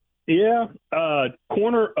 Yeah,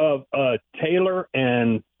 corner of Taylor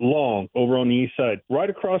and Long over on the east side, right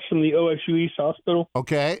across from the OSU East Hospital.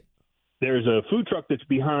 Okay. there's a food truck that's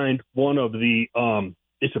behind one of the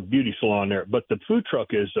it's a beauty salon there, but the food truck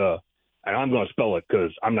is and I'm going to spell it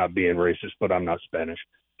because I'm not being racist, but I'm not Spanish.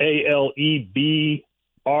 Alebrijes.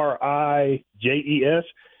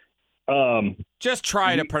 Just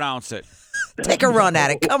try to pronounce it. Take a run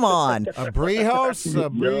at it. Come on. Abrejos?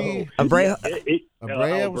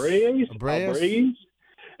 Abrejos?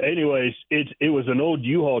 Anyways, it was an old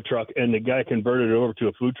U-Haul truck, and the guy converted it over to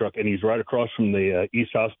a food truck, and he's right across from the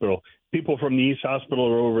East Hospital. People from the East Hospital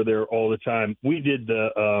are over there all the time. We did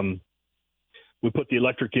we put the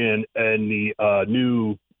electric in and the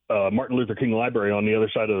new Martin Luther King Library on the other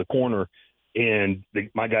side of the corner, and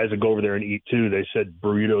my guys would go over there and eat too. They said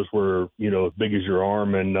burritos were, as big as your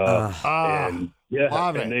arm, and love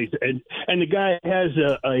it. And the guy has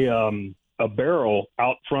a barrel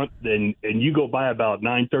out front, and you go by about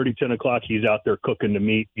 9:30, 10 o'clock, he's out there cooking the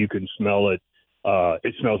meat. You can smell it.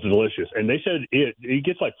 It smells delicious. And they said it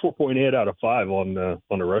gets like 4.8 out of 5 on the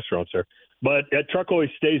restaurants there. But that truck always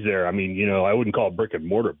stays there. I mean, I wouldn't call it brick and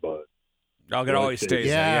mortar, but it always stays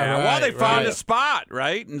there. Yeah. Right, well, they found a spot,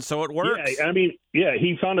 right? And so it works. Yeah, I mean,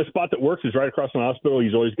 he found a spot that works. It's right across from the hospital.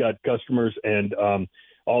 He's always got customers, and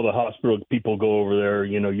all the hospital people go over there.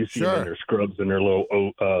 You see them in their scrubs and their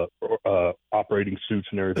little operating suits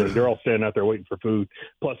and everything. They're all standing out there waiting for food,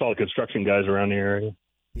 plus all the construction guys around the area.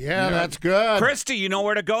 Yeah, that's good. Christy, you know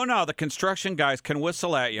where to go now. The construction guys can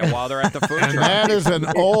whistle at you while they're at the food truck. And that is an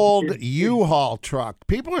old U-Haul truck.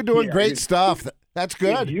 People are doing great stuff. That's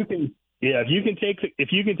good. If you can take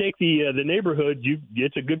the neighborhood,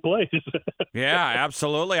 it's a good place. Yeah,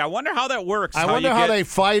 absolutely. I wonder how that works. I wonder how they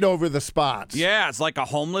fight over the spots. Yeah, it's like a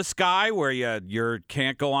homeless guy where you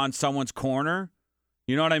can't go on someone's corner.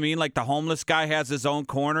 You know what I mean? Like the homeless guy has his own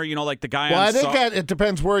corner. Like the guy. Well, I think it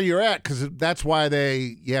depends where you're at, because that's why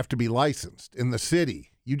you have to be licensed in the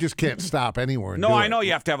city. You just can't stop anywhere. No, I know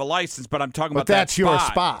you have to have a license, but I'm talking about that's that spot. your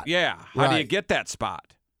spot. Yeah. How do you get that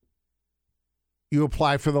spot? You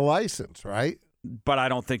apply for the license, right? But I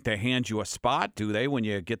don't think they hand you a spot, do they, when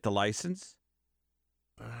you get the license?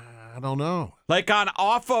 I don't know. Like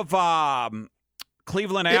off of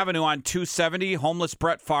Cleveland Avenue on 270, homeless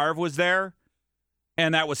Brett Favre was there,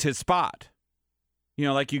 and that was his spot.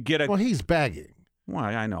 Like you get a... Well, he's begging. Well,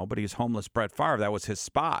 I know, but he's homeless Brett Favre. That was his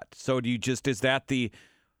spot. So is that the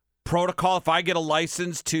protocol? If I get a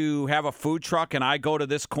license to have a food truck and I go to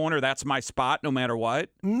this corner, that's my spot no matter what?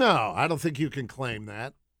 No, I don't think you can claim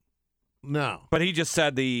that. No. But he just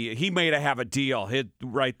said he may have a deal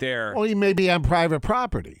right there. Well, he may be on private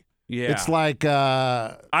property. Yeah. It's like...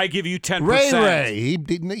 I give you 10%. Ray.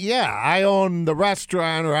 I own the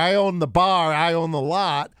restaurant, or I own the bar, I own the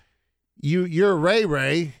lot. You're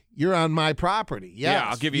Ray. You're on my property. Yes. Yeah,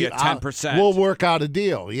 I'll give you 10%. We'll work out a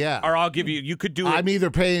deal, yeah. Or I'll give you could do it. I'm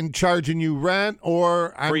either charging you rent,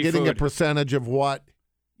 or I'm getting a percentage of what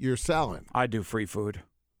you're selling. I do free food.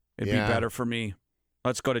 It'd be better for me.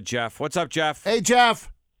 Let's go to Jeff. What's up, Jeff? Hey,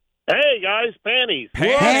 Jeff. Hey, guys. Panties.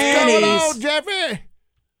 What's going on, Jeffy?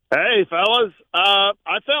 Hey, fellas.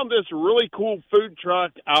 I found this really cool food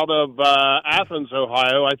truck out of Athens,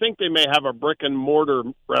 Ohio. I think they may have a brick-and-mortar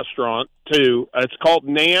restaurant, too. It's called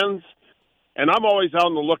Nan's, and I'm always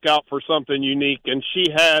on the lookout for something unique. And she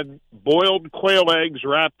had boiled quail eggs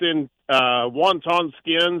wrapped in wonton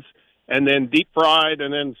skins and then deep-fried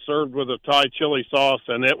and then served with a Thai chili sauce,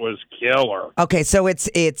 and it was killer. Okay, so it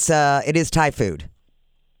is Thai food.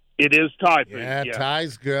 It is Thai food. Yeah,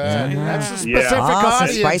 Thai's good. Yeah. That's a specific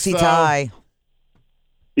audience. Spicy Thai.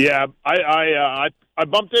 Yeah, I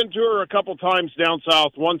bumped into her a couple times down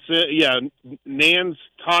south. Once, Nan's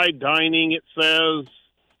Thai Dining, it says.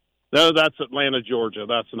 No, that's Atlanta, Georgia.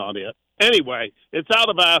 That's not it. Anyway, it's out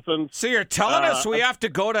of Athens. So you're telling us we have to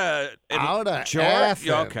go to out of Georgia? Athens.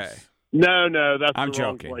 Okay. No, that's I'm the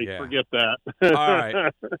wrong joking. place. Yeah. Forget that. All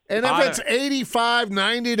right. And if it's 85,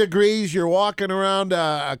 90 degrees, you're walking around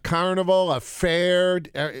a carnival, a fair,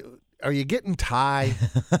 are you getting Thai?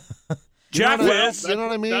 Jeff is. You know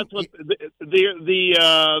what I mean? That's what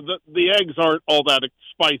the eggs aren't all that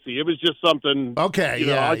spicy. It was just something.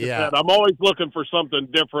 Okay, I said, I'm always looking for something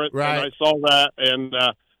different, right. And I saw that, and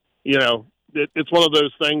it's one of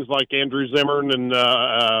those things like Andrew Zimmern and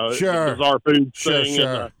the Bizarre Foods thing.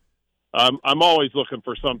 Sure. And, I'm always looking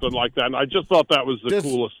for something like that, and I just thought that was the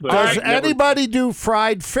coolest thing. Does anybody do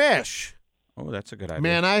fried fish? Oh, that's a good idea.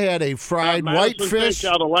 Man, I had a fried whitefish.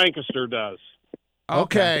 Out of Lancaster does.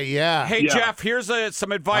 Okay, yeah. Hey, Jeff, here's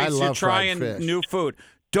some advice. You're trying new food.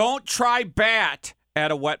 Don't try bat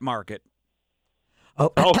at a wet market.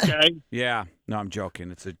 Oh, okay. Yeah. No, I'm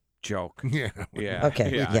joking. joke. Yeah.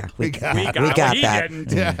 Okay. Yeah. We got He that.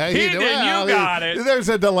 didn't. Yeah, He didn't. You got it. There's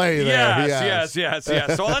a delay there. Yes.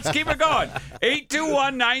 So let's keep it going.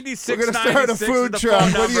 821-9696. We're going to start a food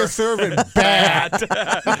truck. What are you serving? Bat.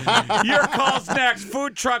 Your call's next.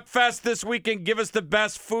 Food Truck Fest this weekend. Give us the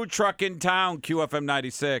best food truck in town,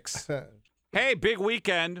 QFM96. Hey, big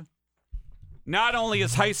weekend. Not only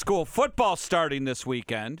is high school football starting this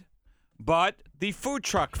weekend, but the Food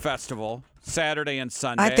Truck Festival, Saturday and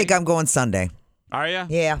Sunday. I think I'm going Sunday. Are you?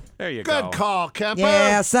 Yeah. There you go. Good call, Kemper.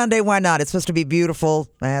 Yeah, Sunday, why not? It's supposed to be beautiful.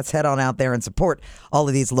 Let's head on out there and support all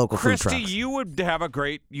of these local food trucks. Christy, you'd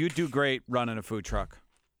do great running a food truck.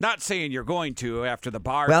 Not saying you're going to after the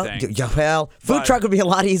bar thing. Food truck would be a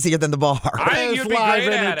lot easier than the bar. I think you'd be live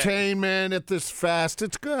great at it. entertainment at this fest.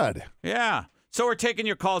 It's good. Yeah. So we're taking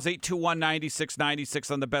your calls, 821-9696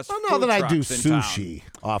 on the best I know food that I do trucks in sushi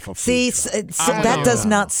town. off of See, that does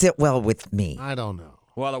not sit well with me. I don't know.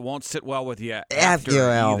 Well, it won't sit well with you after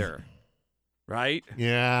either. Right?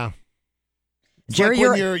 Yeah. It's Jerry,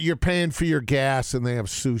 like when you're paying for your gas and they have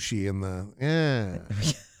sushi in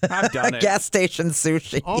I've done it. Gas station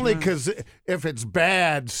sushi. Only because if it's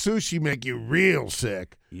bad, sushi make you real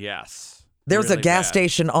sick. Yes. There's really a gas bad.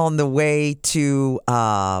 station on the way to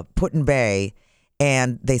Put-in Bay,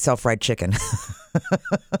 and they sell fried chicken.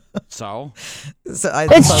 So? It's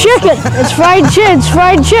chicken. It's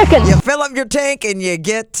fried chicken. You fill up your tank and you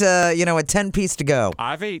get, a 10-piece to go.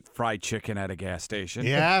 I've ate fried chicken at a gas station.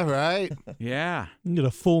 Yeah, right. Yeah. You can get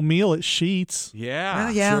a full meal at Sheetz. Yeah.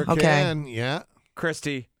 Oh, yeah. Sure Okay. can. Yeah.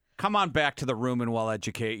 Christy, come on back to the room and we'll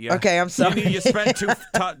educate you. Okay, I'm sorry. You spend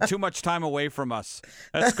too much time away from us.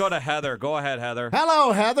 Let's go to Heather. Go ahead, Heather.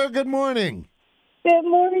 Hello, Heather. Good morning. Good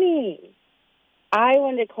morning. I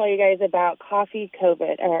wanted to call you guys about Coffee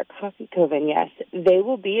Coven, yes. They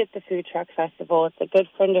will be at the Food Truck Festival. It's a good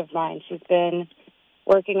friend of mine. She's been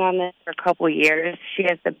working on this for a couple years. She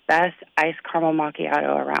has the best iced caramel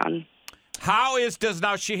macchiato around.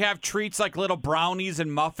 Does she have treats like little brownies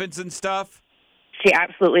and muffins and stuff? She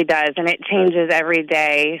absolutely does, and it changes every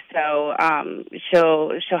day. So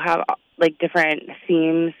she'll have like different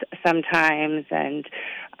themes sometimes, and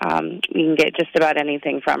you can get just about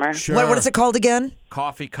anything from her. Sure. What is it called again?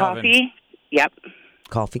 Coffee Coven. Coffee? Yep.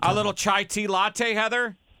 Coffee. A little chai tea latte,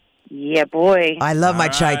 Heather? Yeah, boy. I love my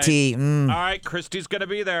All chai right. tea. All right, Christy's going to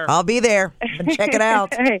be there. I'll be there. Check it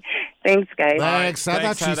out. Thanks, guys. Thanks. I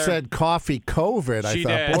thought she Heather. said coffee COVID. She I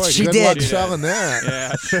thought, did. boy, She good did. luck She did. selling that.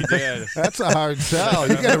 Yeah, she did. That's a hard sell.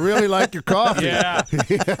 You got to really like your coffee. Yeah.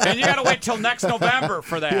 And you got to wait till next November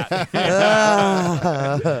for that.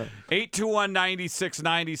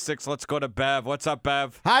 821-9696. Let's go to Bev. What's up,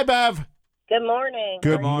 Bev? Hi, Bev. Good morning.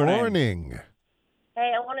 Good morning. morning.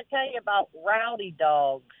 Hey, I want to tell you about Rowdy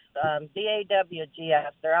Dogs,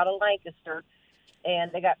 DAWGS. They're out of Lancaster,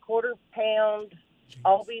 and they got quarter-pound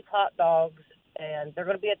all-beef hot dogs, and they're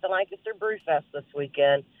going to be at the Lancaster Brew Fest this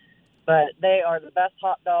weekend. But they are the best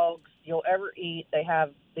hot dogs you'll ever eat. They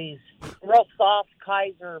have these real soft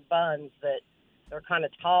Kaiser buns that they're kind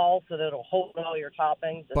of tall, so that it'll hold all your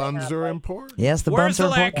toppings. And Buns are important. Yes, the Where's buns the are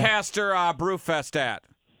important. Lancaster Brew Fest at?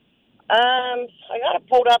 I got it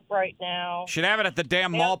pulled up right now. Should have it at the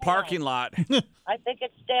damn mall parking lot. I think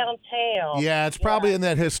it's downtown. Yeah, it's probably in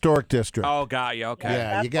that historic district. Oh, got you. Okay.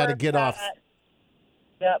 Yeah, That's you got to where get it's off. at.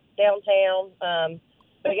 Yep, downtown.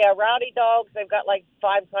 But yeah, Rowdy Dogs, they've got like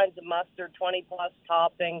 5 kinds of mustard, 20-plus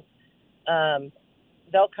toppings.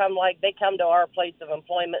 They come to our place of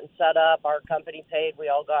employment and set up. Our company paid. We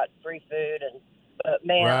all got free food. But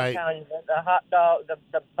man, Right. I'm telling you, the hot dog,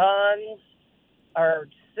 the buns are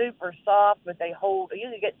super soft, but they hold. You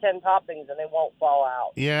can get 10 toppings and they won't fall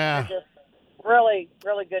out. Yeah. They're just really,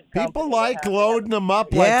 really good. People company like to have. loading them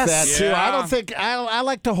up Yes. like that, too. Yeah. I don't think I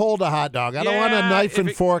like to hold a hot dog. I don't want to Yeah, knife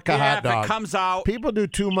and fork a hot If dog. it comes out, People do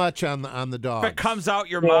too much on the dog. if it comes out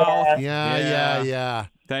your Yeah. mouth. Yeah.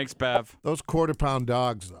 Thanks, Bev. Those quarter-pound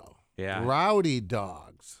dogs, though. Yeah. Rowdy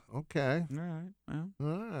dogs. Okay. All right. Well.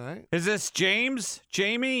 All right. Is this James?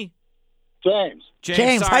 Jamie? James.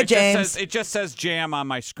 James, Sorry, hi, James. It just says Jam on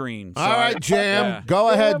my screen. All right, Jam. Yeah. Go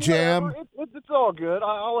ahead, Jam. It's all good.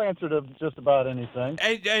 I'll answer to just about anything.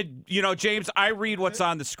 Hey, James, I read what's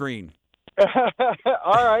on the screen.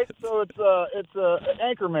 All right, so it's a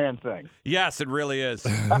Anchorman thing. Yes, it really is.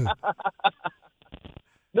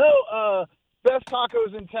 No, best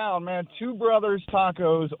tacos in town, man. Two Brothers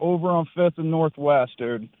Tacos over on 5th and Northwest,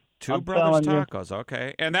 dude. Two I'm Brothers telling you. Tacos,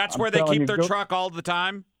 okay. And that's I'm where they telling keep you, their go- truck all the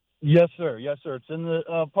time? Yes, sir. Yes, sir. It's in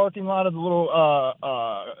the parking lot of the little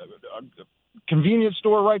convenience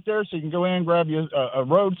store right there, so you can go in and grab you a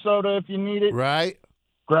road soda if you need it. Right.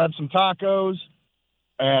 Grab some tacos.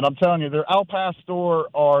 And I'm telling you, their Al Pastor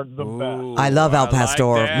are the best. I love Al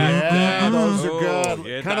Pastor. Yeah, those are good.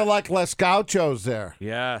 Yeah, Kind of like Les Gauchos there.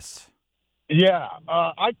 Yes. Yeah,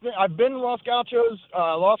 I've been to Los Gauchos.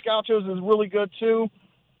 Los Gauchos is really good too.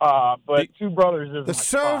 But Two Brothers is The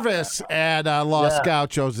service at Los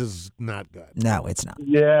Gauchos is not good. No, it's not.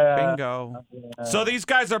 Yeah. Bingo. So these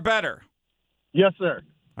guys are better. Yes, sir.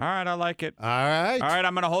 All right, I like it. All right. All right,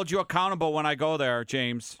 I'm going to hold you accountable when I go there,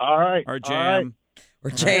 James. All right. Or Jam. Or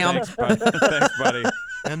Jam. Thanks, buddy.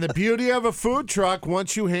 And the beauty of a food truck,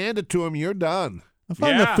 once you hand it to them, you're done. I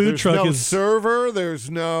find the food There's truck no is server. There's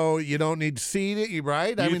no, you don't need to seat it,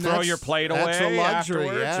 right? You throw your plate away That's a luxury,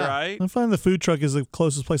 afterwards, right? I find the food truck is the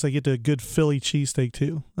closest place I get to a good Philly cheesesteak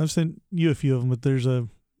too. I've sent you a few of them, but there's a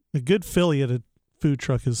good Philly at a food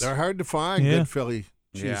truck is. They're hard to find. Yeah. Good Philly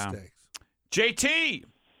cheesesteaks. JT.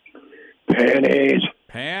 Panties.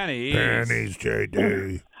 Panties,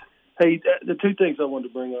 JD. Hey, the two things I wanted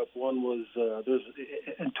to bring up. One was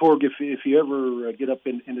and Torg, if you ever get up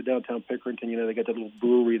into downtown Pickerington, they got that little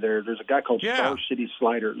brewery there. There's a guy called Star City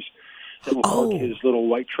Sliders that will park his little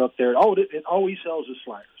white truck there. It all he sells is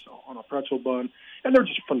sliders on a pretzel bun, and they're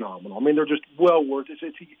just phenomenal. I mean, they're just well worth it.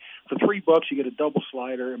 For $3 you get a double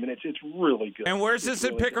slider. I mean, it's really good. And where's this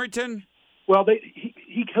in Pickerington? Good. Well,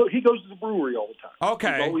 he goes to the brewery all the time.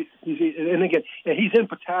 Okay. He's in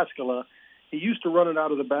Pataskala. He used to run it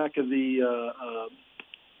out of the back of the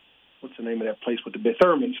what's the name of that place with the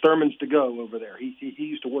Thurman's to go over there. He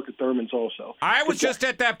used to work at Thurman's also. I was just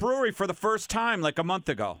at that brewery for the first time like a month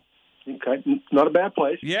ago. Okay, not a bad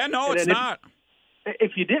place. Yeah, no, it's not.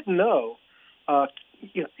 If you didn't know,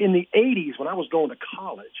 in the 80s when I was going to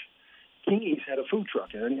college, Kingy's had a food truck.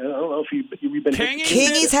 And I don't know if you've been.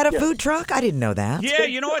 Kingy's had a food truck? I didn't know that. Yeah,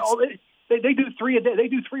 you know what? They do 3 a day. They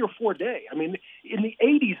do 3 or 4 a day. I mean, in the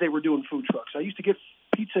 80s they were doing food trucks. I used to get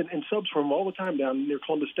pizza and subs from them all the time down near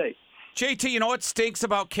Columbus State. JT, you know what stinks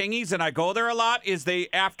about Kingy's, and I go there a lot, is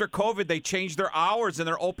after COVID, they changed their hours, and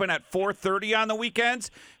they're open at 4:30 on the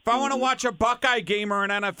weekends. If I want to watch a Buckeye game or an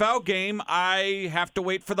NFL game, I have to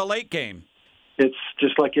wait for the late game. It's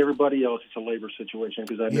just like everybody else. It's a labor situation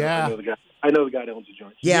because I know the guy. I know the guy that owns the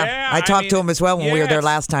joint. Yeah, I talked to him as well when we were there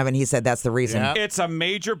last time, and he said that's the reason. Yeah. It's a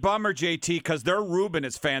major bummer, JT, because their Reuben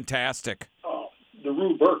is fantastic. Oh, the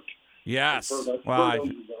Reuben. Yes. Well,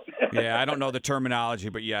 I don't know the terminology,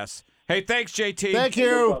 but yes. Hey, thanks, JT. Thank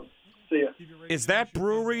you. See ya. Is that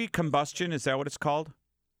brewery Combustion? Is that what it's called?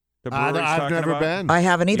 The brewery I've never been. I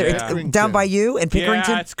haven't either. Yeah. It's down by you in Pickerington?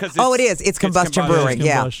 Yeah, it's 'cause it is. It's Combustion Brewing.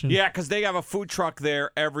 Yeah. Yeah, because they have a food truck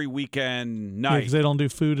there every weekend night. Because they don't do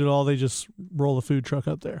food at all. They just roll the food truck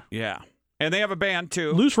up there. Yeah. And they have a band,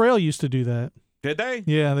 too. Loose Rail used to do that. Did they?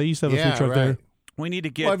 Yeah, they used to have a food truck there. We need to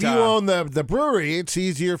get... Well, if you own the brewery, it's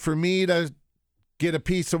easier for me to get a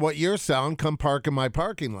piece of what you're selling, come park in my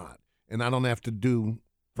parking lot. And I don't have to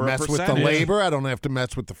mess with the labor. I don't have to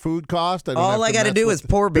mess with the food cost. All I got to do is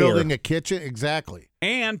pour beer. Building a kitchen, exactly.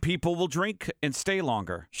 And people will drink and stay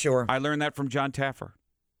longer. Sure. I learned that from John Taffer.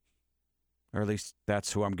 Or at least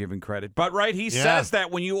that's who I'm giving credit. But, he Yeah. says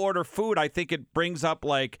that when you order food, I think it brings up,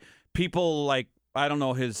 people, I don't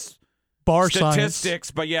know his bar statistics,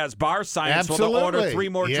 science. but, his bar science. Absolutely. So they'll order 3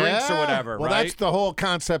 more drinks or whatever, well, right? that's the whole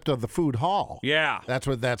concept of the food hall. Yeah. That's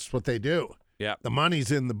what they do. Yeah. The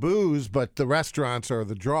money's in the booze, but the restaurants are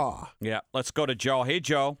the draw. Yeah. Let's go to Joe. Hey,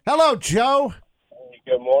 Joe. Hello, Joe.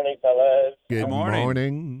 Good morning, fellas. Good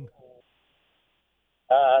morning.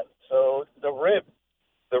 So the rib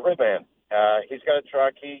man, he's got a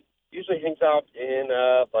truck. He usually hangs out in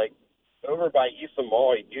over by Eastham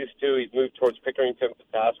Mall. He used to. He's moved towards Pickerington,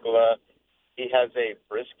 Pataskala. He has a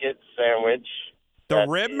brisket sandwich. The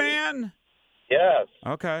rib man? Yes.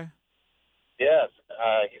 Okay. Yes.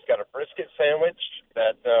 He's got a brisket sandwich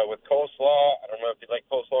that with coleslaw. I don't know if you like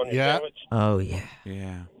coleslaw on your sandwich. Oh, yeah.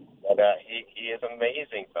 Yeah. But he is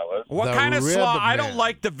amazing, fellas. What kind of slaw? I don't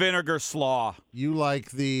like the vinegar slaw. You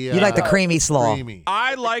like the... You like the creamy slaw. Creamy.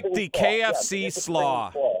 I like the KFC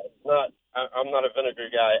slaw. I'm not a vinegar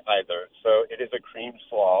guy either, so it is a cream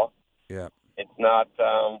slaw. Yeah. It's not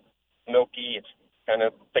milky. It's kind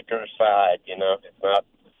of thicker side, It's not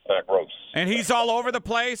gross. And he's all over the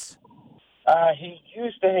place? He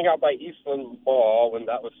used to hang out by Eastland Mall when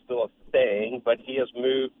that was still a thing, but he has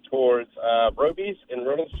moved towards Roby's in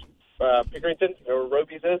Reynolds, Pickerington, where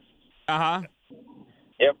Roby's is. Uh-huh.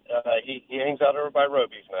 Yep, he hangs out over by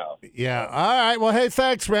Roby's now. Yeah. All right. Well, hey,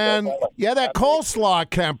 thanks, man. Yeah, that coleslaw,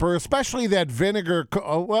 Kemper, especially that vinegar.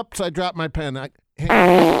 Whoops, I dropped my pen.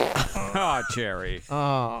 Oh, Jerry.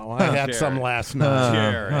 Oh, I had some last night.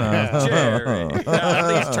 Jerry. At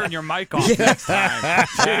least turn your mic off next time.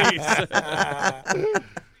 Jeez.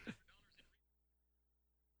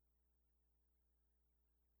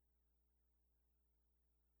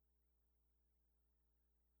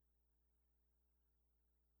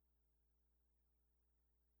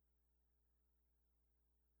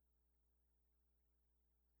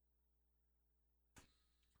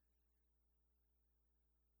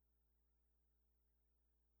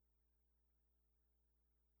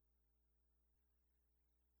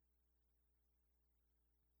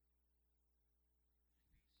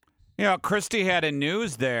 You know, Christy had in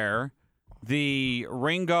news there the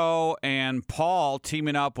Ringo and Paul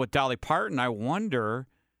teaming up with Dolly Parton. I wonder,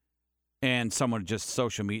 and someone just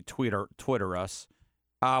social media Twitter us.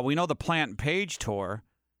 We know the Plant Page tour,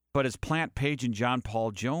 but has Plant Page and John Paul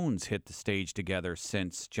Jones hit the stage together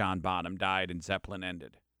since John Bonham died and Zeppelin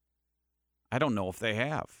ended? I don't know if they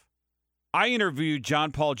have. I interviewed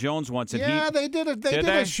John Paul Jones once, and they did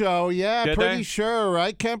a show. Yeah, did pretty they? sure,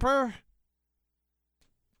 right, Kemper?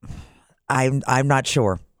 I'm not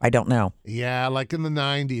sure. I don't know. Yeah, like in the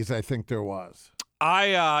 90s, I think there was.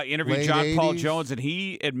 I interviewed Late John Paul 80s? Jones, and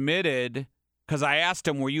he admitted, because I asked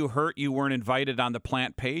him, were you hurt you weren't invited on the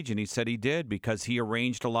Plant Page? And he said he did, because he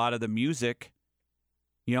arranged a lot of the music.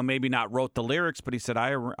 You know, maybe not wrote the lyrics, but he said,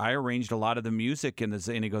 I arranged a lot of the music. And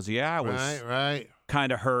he goes, yeah, I was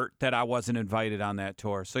kind of hurt that I wasn't invited on that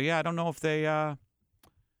tour. So, yeah, I don't know if they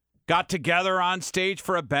got together on stage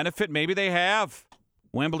for a benefit. Maybe they have.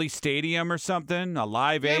 Wembley Stadium or something, a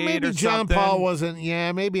Live Aid maybe or John something. Paul wasn't.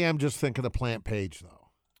 Yeah, maybe I'm just thinking of Plant Page, though.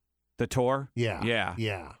 The tour? Yeah.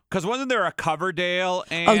 Yeah. Because wasn't there a Coverdale?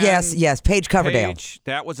 And Oh, yes. Paige Coverdale. Page?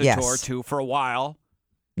 That was a tour, too, for a while.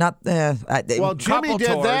 Not well, Jimmy couple did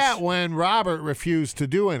tours. that when Robert refused to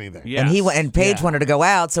do anything. Yes. And Paige wanted to go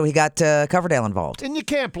out, so he got Coverdale involved. And you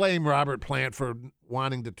can't blame Robert Plant for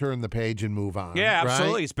wanting to turn the page and move on. Yeah,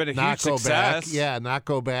 absolutely. Right? It's been a Not huge go success. Back. Yeah, not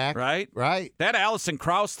go back. Right? Right. That Alison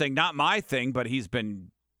Krauss thing, not my thing, but he's been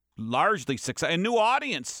largely successful. A new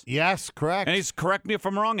audience. Yes, correct. And correct me if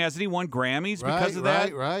I'm wrong, hasn't he won Grammys because of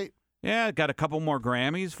that? Right. Yeah, got a couple more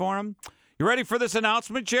Grammys for him. You ready for this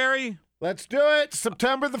announcement, Jerry? Let's do it.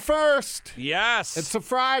 September the 1st. Yes. It's a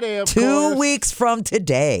Friday, of 2 course. weeks from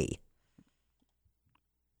today.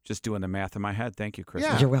 Just doing the math in my head. Thank you, Chris.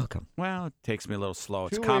 Yeah. You're welcome. Well, it takes me a little slow.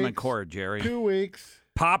 It's 2 Common weeks. Core, Jerry. 2 weeks.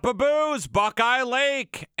 Papa Booze, Buckeye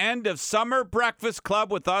Lake, end of summer breakfast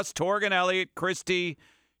club with us, Torg and Elliott, Christy,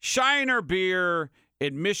 Shiner Beer.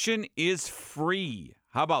 Admission is free.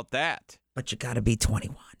 How about that? But you got to be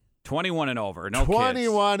 21. 21 and over. No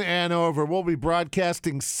 21 kids. and over. We'll be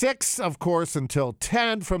broadcasting 6, of course, until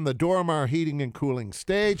 10 from the Dormar Heating and Cooling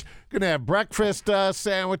stage. Going to have breakfast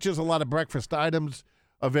sandwiches, a lot of breakfast items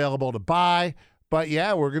available to buy. But,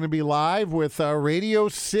 yeah, we're going to be live with Radio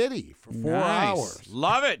City for 4 hours.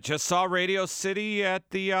 Love it. Just saw Radio City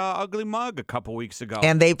at the Ugly Mug a couple weeks ago.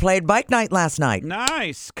 And they played Bike Night last night.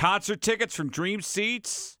 Nice. Concert tickets from Dream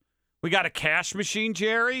Seats. We got a cash machine,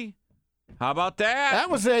 Jerry. How about that? That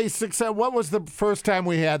was a success. What was the first time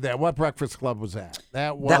we had that? What breakfast club was that?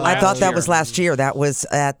 I thought that was last year. That was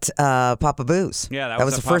at Papa Boo's. Yeah, that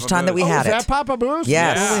was the first time that we had it. Was that Papa Boo's?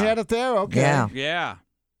 Yes. Yeah. We had it there? Okay. Yeah.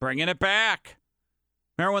 Bringing it back.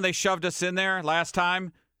 Remember when they shoved us in there last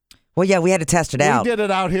time? Well, yeah, we had to test it out. We did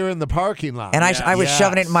it out here in the parking lot. And I was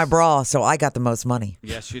shoving it in my bra, so I got the most money.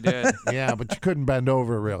 Yes, you did. Yeah, but you couldn't bend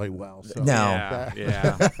over really well. So. No.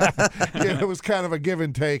 Yeah. It was kind of a give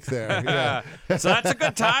and take there. Yeah. So that's a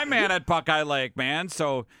good time, man, at Buckeye Lake, man.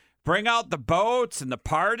 So bring out the boats and the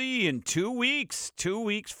party in 2 weeks. 2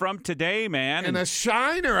 weeks from today, man. And a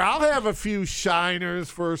Shiner. I'll have a few Shiners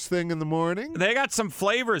first thing in the morning. They got some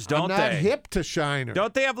flavors, don't they? I'm not hip to Shiner.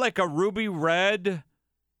 Don't they have like a ruby red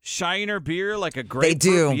Shiner beer, like a grapefruit? They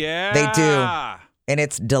do. Yeah. They do. And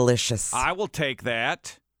it's delicious. I will take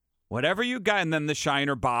that. Whatever you got. And then the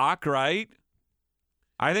Shiner Bock, right?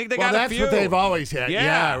 I think they got a few. That's what they've always had. Yeah.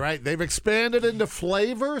 Yeah, right. They've expanded into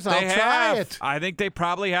flavors. I'll They try have. it. I think they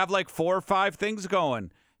probably have like 4 or 5 things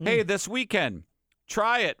going. Hey, this weekend,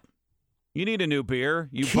 try it. You need a new beer.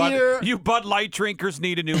 You Bud Light drinkers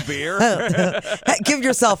need a new beer. Give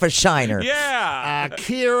yourself a Shiner. Yeah.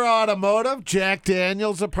 Kier Automotive, Jack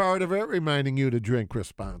Daniels a part of it, reminding you to drink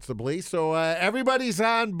responsibly. So everybody's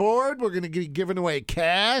on board. We're going to be giving away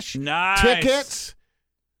cash, tickets.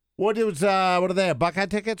 What are they? Buckeye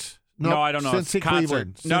tickets? No, I don't know. Cincy It's concert.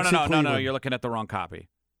 Cleveland. No. Cincy Cleveland. You're looking at the wrong copy.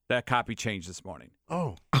 That copy changed this morning.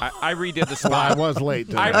 Oh. I redid the spot. Well, I was late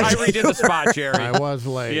today. I redid the spot, Jerry. I was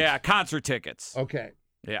late. Yeah, concert tickets. Okay.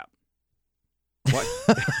 Yeah. What?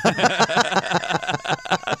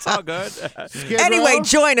 That's all good. Anyway,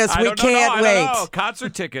 join us. We can't wait. I don't know.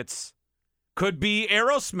 Concert tickets. Could be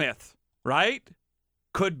Aerosmith, right?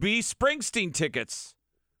 Could be Springsteen tickets.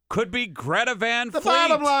 Could be Greta Van Fleet. The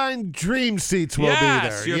bottom line, Dream Seats will be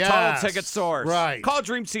there. Your total ticket source. Right. Call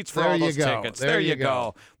Dream Seats for There all you those go. tickets. There There you you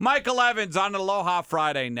go. Michael Evans on Aloha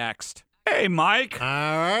Friday next. Hey, Mike. All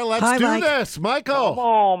right, let's Hi, do Mike. this. Michael. Come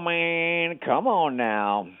on, man. Come on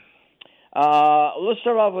now. Let's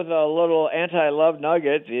start off with a little anti-love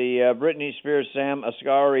nugget. The Britney Spears-Sam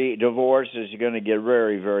Asghari divorce is going to get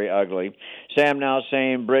very, very ugly. Sam now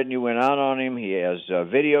saying Britney went out on him. He has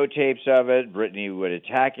videotapes of it. Britney would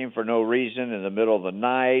attack him for no reason in the middle of the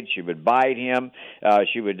night. She would bite him.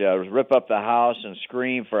 She would rip up the house and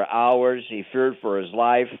scream for hours. He feared for his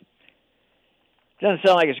life. Doesn't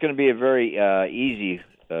sound like it's going to be a very easy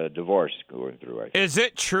divorce going through. Right? Is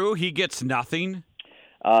it true he gets nothing?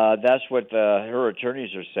 That's what her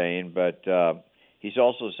attorneys are saying, but he's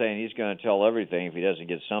also saying he's going to tell everything if he doesn't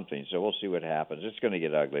get something. So we'll see what happens. It's going to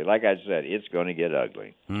get ugly. Like I said, it's going to get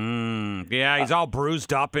ugly. Yeah, he's all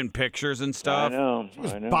bruised up in pictures and stuff. I know. She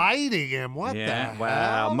was biting him. What the hell?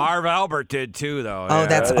 Wow. Marv Albert did too, though. Oh,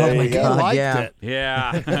 that's oh my God. Liked Yeah. it.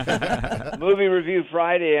 Yeah. Movie review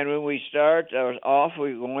Friday, and when we start off,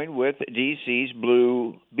 we're going with DC's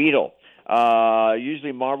Blue Beetle.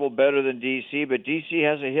 Usually Marvel better than DC, but DC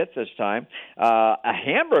has a hit this time. A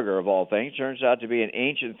hamburger, of all things, turns out to be an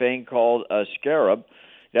ancient thing called a scarab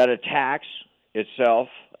that attaches itself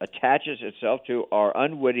to our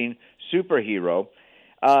unwitting superhero.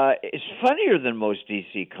 It's funnier than most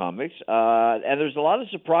DC comics, and there's a lot of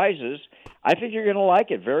surprises. I think you're going to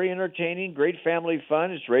like it. Very entertaining, great family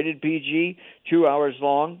fun. It's rated PG, 2 hours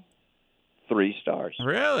long, 3 stars.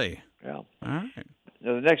 Really? Yeah. All right.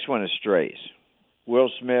 Now, the next one is Strays. Will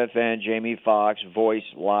Smith and Jamie Foxx voice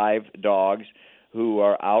live dogs who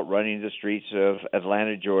are out running the streets of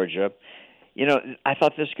Atlanta, Georgia. You know, I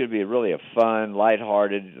thought this could be really a fun,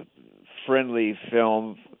 lighthearted, friendly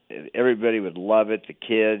film. Everybody would love it, the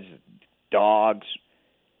kids, dogs.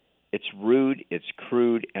 It's rude, it's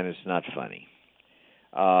crude, and it's not funny.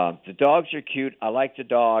 The dogs are cute. I like the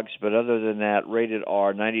dogs, but other than that, rated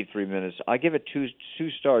R, 93 minutes. I give it two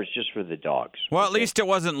stars just for the dogs. Well, at least it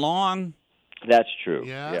wasn't long. That's true.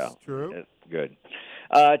 Yeah, yeah. that's true. Good.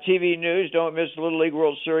 TV news, don't miss the Little League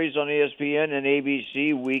World Series on ESPN and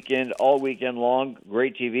ABC all weekend long.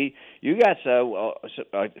 Great TV. You got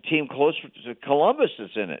a team close to Columbus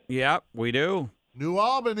that's in it. Yep, we do. New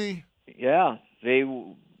Albany. Yeah. They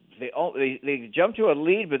jumped to a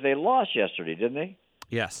lead, but they lost yesterday, didn't they?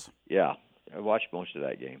 Yes. Yeah, I watched most of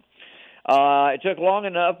that game. It took long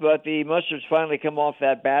enough, but the mustards finally come off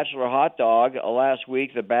that Bachelor hot dog. Last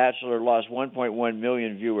week, The Bachelor lost 1.1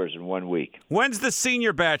 million viewers in 1 week. When's the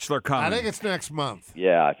Senior Bachelor coming? I think it's next month.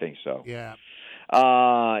 Yeah, I think so. Yeah.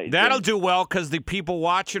 That'll do well because the people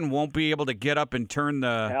watching won't be able to get up and turn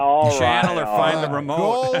the channel or all find the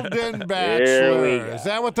remote. Golden Bachelor. Is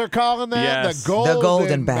that what they're calling that? Yes. The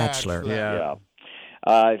Golden Bachelor. Yeah.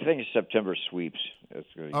 I think it's September sweeps. That's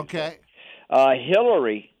good. Okay.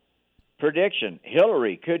 Hillary, prediction.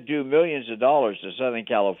 Hillary could do millions of dollars to Southern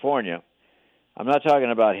California. I'm not talking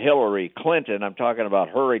about Hillary Clinton. I'm talking about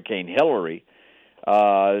Hurricane Hillary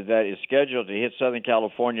that is scheduled to hit Southern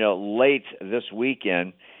California late this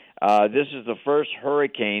weekend. This is the first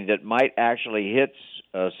hurricane that might actually hit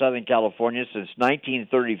Southern California since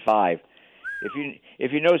 1935.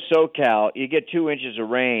 If you know SoCal, you get 2 inches of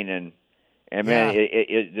rain and man,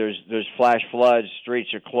 there's flash floods,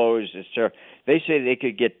 streets are closed. It's terrible. They say they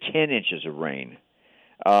could get 10 inches of rain.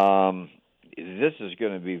 This is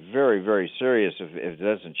going to be very, very serious if it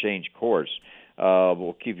doesn't change course.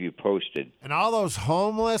 We'll keep you posted. And all those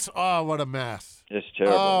homeless, oh, what a mess. It's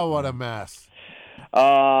terrible. Oh, what a mess.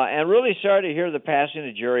 And really sorry to hear the passing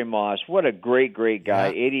of Jerry Moss. What a great, great guy,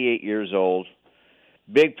 88 years old.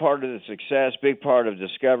 Big part of the success, big part of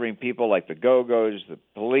discovering people like the Go-Go's, the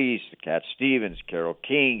Police, the Cat Stevens, Carole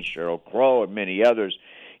King, Sheryl Crow, and many others.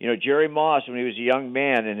 You know, Jerry Moss, when he was a young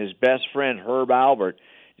man, and his best friend, Herb Albert,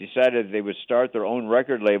 decided they would start their own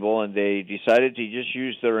record label, and they decided to just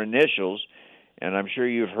use their initials. And I'm sure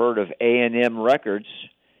you've heard of A&M Records.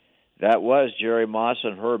 That was Jerry Moss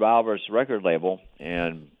and Herb Albert's record label.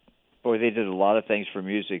 And boy, they did a lot of things for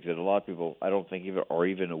music that a lot of people I don't think are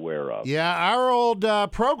even aware of. Yeah, our old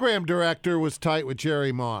program director was tight with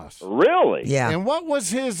Jerry Moss. Really? Yeah. And what was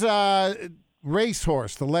his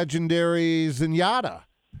racehorse, the legendary Zenyatta?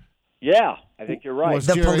 Yeah, I think you're right. Was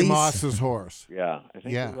Jerry Moss's horse. Yeah, I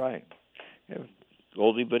think you're right. Yeah,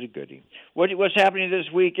 oldie but a goodie. What's happening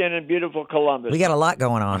this weekend in beautiful Columbus? We got a lot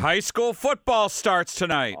going on. High school football starts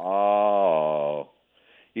tonight. Oh.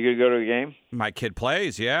 You going to go to a game? My kid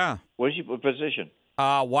plays, yeah. What position?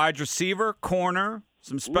 Wide receiver, corner,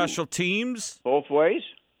 some special teams. Both ways?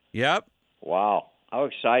 Yep. Wow. How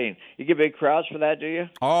exciting. You get big crowds for that, do you?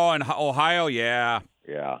 Oh, in Ohio, yeah.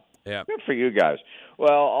 Yeah. Yeah. Good for you guys.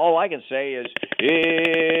 Well, all I can say is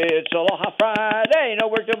it's Aloha Friday. No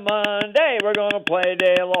work till Monday. We're going to play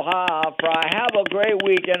day Aloha Fry. Have a great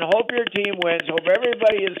weekend. Hope your team wins. Hope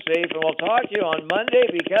everybody is safe. And we'll talk to you on Monday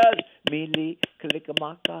because Mili,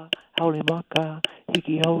 Kalikamaka, Holy Maka,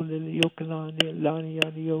 Hiki Ho, Lili Yokalani, Lani,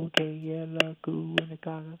 Yani, Yoke, Yella, Ku, and the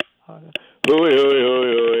Kaga.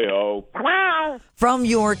 From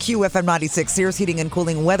your QFM96 Sears Heating and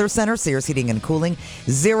Cooling Weather Center, Sears Heating and Cooling,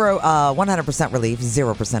 100% relief,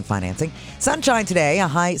 0% financing. Sunshine today, a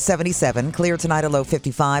high 77. Clear tonight, a low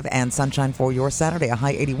 55. And sunshine for your Saturday, a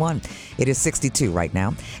high 81. It is 62 right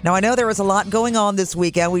now. Now, I know there is a lot going on this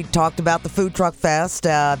weekend. We talked about the Food Truck Fest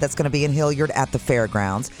that's going to be in Hilliard at the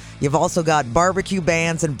fairgrounds. You've also got barbecue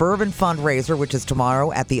bands and bourbon fundraiser, which is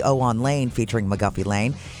tomorrow at the O on Lane featuring McGuffey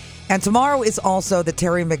Lane. And tomorrow is also the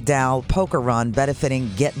Terry McDowell Poker Run benefiting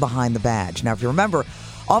Get Behind the Badge. Now, if you remember,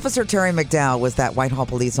 Officer Terry McDowell was that Whitehall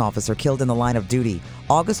police officer killed in the line of duty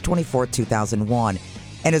August 24, 2001.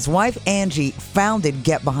 And his wife, Angie, founded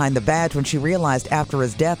Get Behind the Badge when she realized after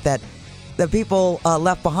his death that the people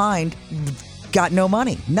left behind got no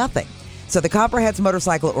money, nothing. So the Copperheads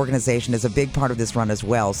Motorcycle Organization is a big part of this run as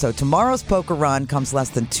well. So tomorrow's poker run comes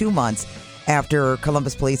less than 2 months after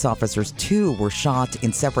Columbus police officers, 2 were shot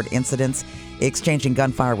in separate incidents, exchanging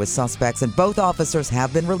gunfire with suspects, and both officers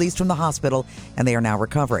have been released from the hospital, and they are now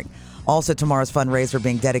recovering. Also, tomorrow's fundraiser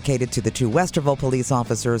being dedicated to the 2 Westerville police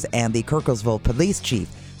officers and the Kirklesville police chief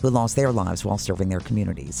who lost their lives while serving their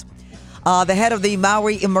communities. The head of the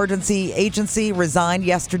Maui Emergency Agency resigned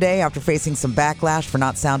yesterday after facing some backlash for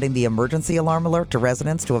not sounding the emergency alarm alert to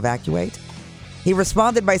residents to evacuate. He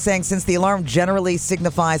responded by saying since the alarm generally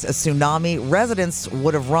signifies a tsunami, residents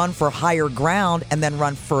would have run for higher ground and then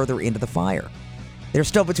run further into the fire. There's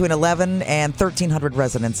still between 11 and 1,300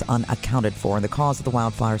 residents unaccounted for, and the cause of the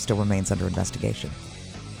wildfire still remains under investigation.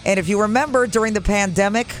 And if you remember, during the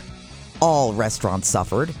pandemic, all restaurants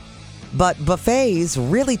suffered, but buffets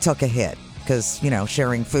really took a hit because,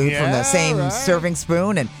 sharing food from the same serving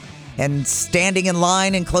spoon and standing in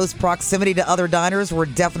line in close proximity to other diners were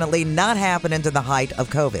definitely not happening to the height of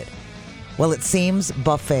COVID. Well, it seems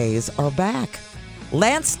buffets are back.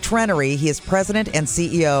 Lance Trenery, he is president and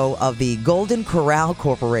CEO of the Golden Corral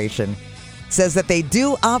Corporation, says that they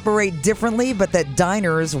do operate differently, but that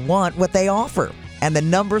diners want what they offer. And the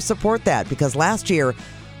numbers support that because last year,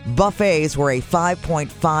 buffets were a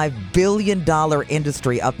 $5.5 billion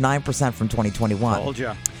industry, up 9% from 2021. Told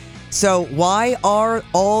ya. So why are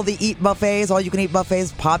all the all-you-can-eat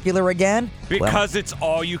buffets popular again? Because it's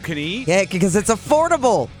all you can eat? Yeah, because it's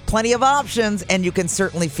affordable. Plenty of options, and you can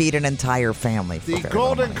certainly feed an entire family. The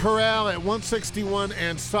Golden Corral at 161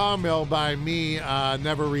 and Sawmill by me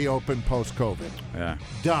never reopened post-COVID. Yeah.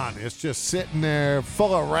 Done. It's just sitting there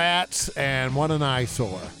full of rats, and what an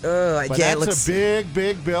eyesore. But that's a big,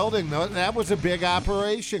 big building. That was a big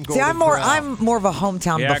operation, Golden I'm more of a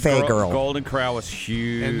hometown buffet girl. Golden Corral was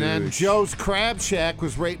huge. And then Joe's Crab Shack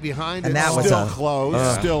was right behind it. And that was still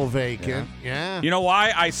closed, still vacant. Yeah. You know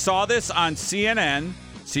why? I saw this on CNN,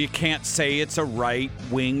 so you can't say it's a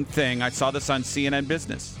right-wing thing. I saw this on CNN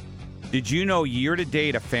Business. Did you know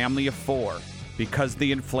year-to-date a family of 4, because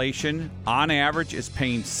the inflation, on average, is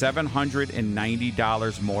paying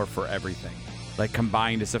 $790 more for everything, like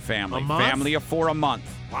combined as a family. A month? Family of 4 a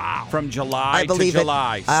month. Wow. From July to believe it.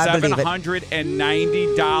 July. I believe it.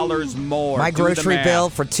 $790 more. My Do the grocery math. bill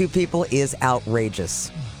for 2 people is outrageous.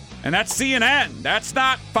 And that's CNN. That's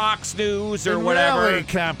not Fox News or whatever. Really,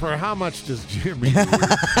 Kemper, how much does Jimmy do?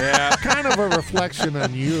 Yeah. Kind of a reflection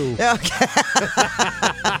on you. Okay.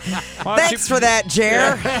 Thanks for that,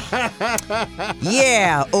 Jer.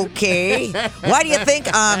 Yeah, okay. Why do you think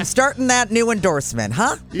I'm starting that new endorsement,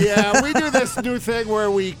 huh? Yeah, we do this new thing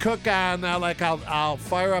where we cook on, I'll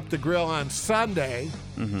fire up the grill on Sunday.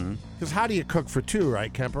 Mm-hmm. Because how do you cook for 2,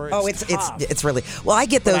 right, Kemper? It's really, well, I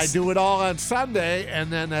get those. But I do it all on Sunday,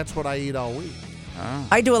 and then that's what I eat all week. Oh.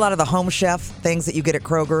 I do a lot of the Home Chef things that you get at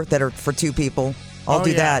Kroger that are for 2 people. I'll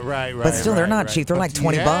do that. Right. But still, they're not cheap. They're like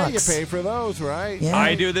 $20. Yeah, you pay for those, right? Yeah.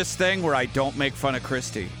 I do this thing where I don't make fun of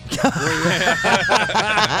Christy.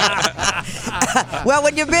 Well,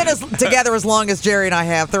 when you've been together as long as Jerry and I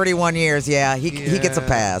have, 31 years, he gets a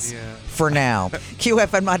pass for now.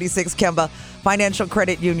 QFM96 Kemba. Financial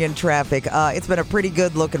Credit Union traffic. It's been a pretty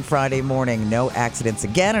good-looking Friday morning. No accidents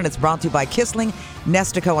again, and it's brought to you by Kissling,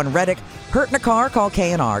 Nestico, and Reddick. Hurt in a car? Call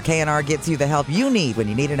K&R. K&R gets you the help you need when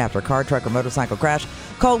you need it after a car, truck, or motorcycle crash.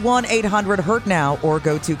 Call 1-800-HURT-NOW or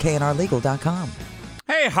go to knrlegal.com.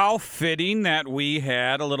 Hey, how fitting that we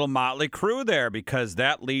had a little Motley Crue there, because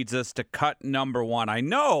that leads us to cut number 1. I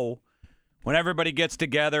know when everybody gets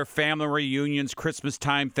together, family reunions, Christmas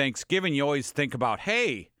time, Thanksgiving, you always think about,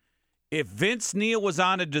 hey, if Vince Neil was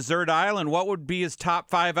on a desert island, what would be his top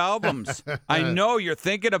 5 albums? I know you're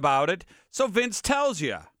thinking about it, so Vince tells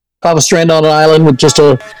you. I was stranded on an island with just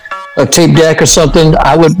a a tape deck or something,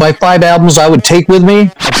 my 5 albums I would take with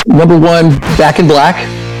me. Number 1, Back in Black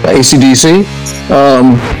by AC/DC,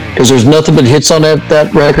 because there's nothing but hits on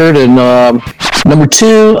that record. And number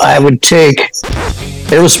 2, I would take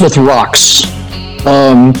Aerosmith Rocks.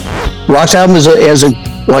 Rocks album has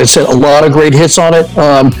like I said, a lot of great hits on it.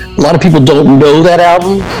 A lot of people don't know that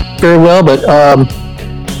album very well, but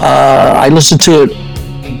I listen to it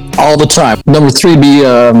all the time. Number 3 be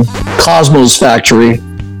Cosmo's Factory,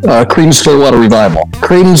 Creedence Clearwater Revival.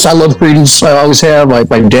 Creedence, I love Creedence. I always have.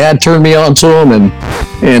 My dad turned me on to them,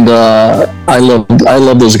 and I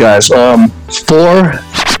love those guys. 4,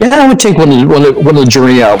 I would take one of the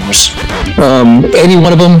Journey albums. Any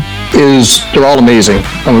one of them they're all amazing.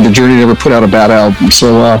 I mean, the Journey never put out a bad album,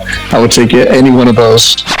 so I would take any one of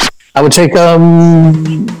those. I would take the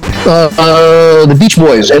Beach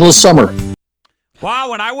Boys, Endless Summer.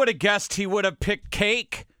 Wow, and I would have guessed he would have picked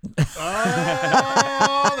Cake.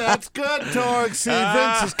 Oh, that's good, Torg. See,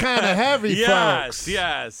 Vince is kind of heavy, folks.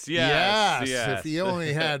 Yes. If he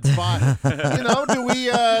only had 5, do we?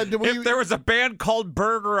 If there was a band called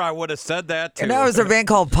Burger, I would have said that too. And there was a band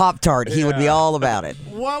called Pop Tart. He would be all about it.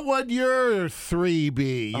 What would your 3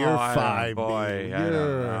 be? Your 5 be? I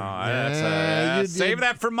don't know. Save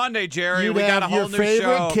that for Monday, Jerry. We got a whole new show. Your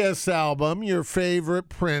favorite Kiss album, your favorite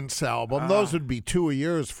Prince album. Those would be 2 of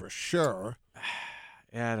yours for sure.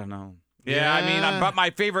 Yeah, I don't know. Yeah, I mean, but my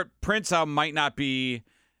favorite Prince album might not be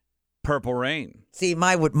Purple Rain. See,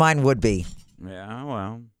 mine would be. Yeah,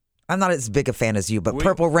 well. I'm not as big a fan as you, but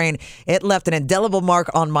Purple Rain, it left an indelible mark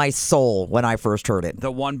on my soul when I first heard it.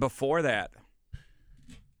 The one before that.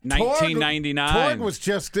 1999. Torg was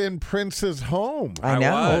just in Prince's home. I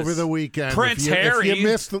know. Over the weekend. Prince Harry. If you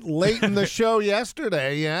missed late in the show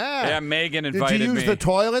yesterday, Yeah, Megan invited me. Did you use the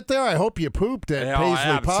toilet there? I hope you pooped at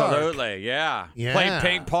Paisley Park. Absolutely, yeah. Played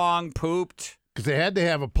ping pong, pooped. Because they had to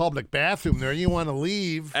have a public bathroom there. You want to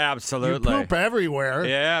leave. Absolutely. You poop everywhere.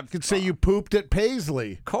 Yeah. You could say you pooped at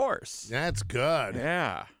Paisley. Of course. That's good.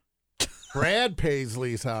 Yeah. Brad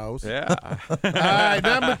Paisley's house. Yeah. All right,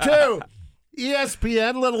 number 2.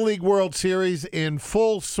 ESPN Little League World Series in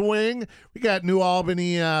full swing. We got New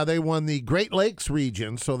Albany. They won the Great Lakes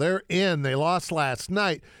region, so they're in. They lost last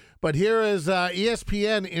night. But here is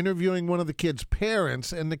ESPN interviewing one of the kid's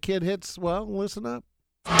parents, and the kid hits, well, listen up.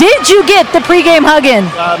 Did you get the pregame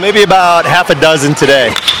hugging? Maybe about half a dozen today.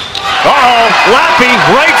 Uh-oh, Lappy,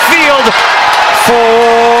 right field.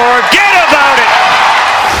 Forget about it.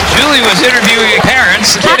 Julie was interviewing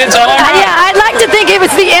parents. Kid, it's all right. Yeah, I'd like to think it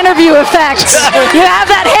was the interview effect. You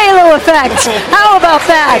have that halo effect. How about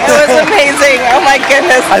that? It was amazing. Oh, my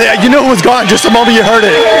goodness. You knew it was gone just the moment you heard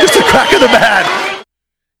it. Just the crack of the bat.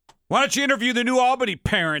 Why don't you interview the New Albany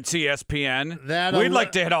parents, ESPN? We'd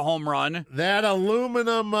like to hit a home run. That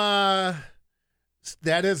aluminum,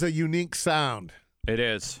 that is a unique sound. It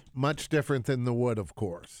is. Much different than the wood, of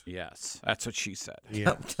course. Yes, that's what she said.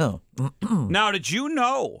 Yeah. Now, did you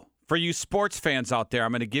know, for you sports fans out there,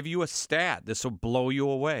 I'm going to give you a stat. This will blow you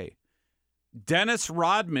away. Dennis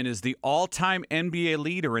Rodman is the all-time NBA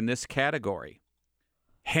leader in this category.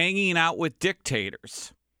 Hanging out with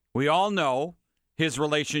dictators. We all know his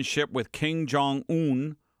relationship with Kim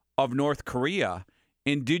Jong-un of North Korea.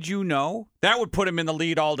 And did you know? That would put him in the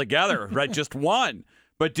lead altogether, right? Just one.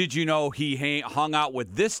 But did you know he hung out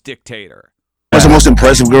with this dictator? That's the most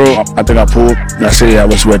impressive girl I think I pulled. I say I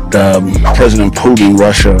was with President Putin,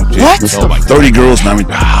 Russia. What? 30 girls, man. I mean,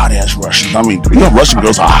 the hot-ass Russians. I mean, Russian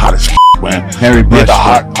girls are hot as man. He had the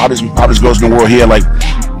hottest girls in the world. He had like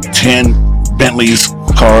 10 Bentleys,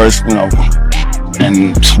 cars,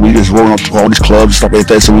 and we just rolling up to all these clubs and stuff like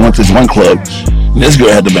that. So we went to this one club, and this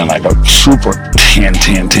girl had to be like a super 10.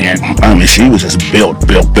 I mean, she was just built.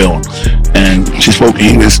 And she spoke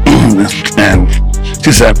English, and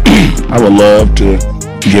she said, I would love to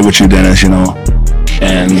get with you, Dennis,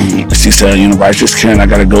 And she said, righteous Ken, I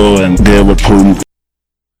got to go and deal with Putin.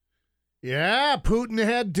 Yeah, Putin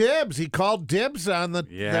had dibs. He called dibs on the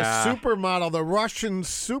supermodel, the Russian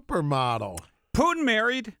supermodel. Putin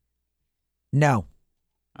married? No.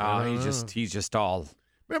 Oh, he's just all.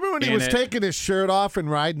 Remember when he was taking his shirt off and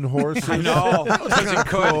riding horses? I know.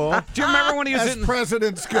 Cool. Do you remember when he was in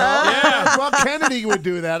president's go? Yeah. Well, Kennedy would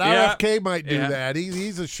do that. RFK might do that.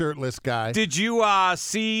 He's a shirtless guy. Did you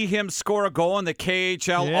see him score a goal in the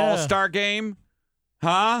KHL All-Star game?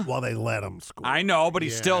 Huh? Well, they let him score. I know, but he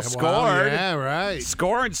still scored. Well, yeah, right.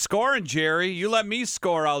 Scoring, Jerry. You let me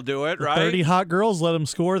score, I'll do it, right? 30 hot girls let him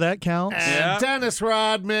score. That counts. And Dennis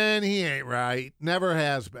Rodman, he ain't right. Never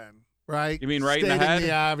has been. Right? You mean right in the head?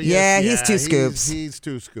 The obvious. Yeah, he's 2 scoops. He's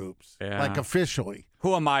 2 scoops. Yeah. Like officially.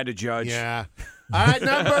 Who am I to judge? Yeah. All right,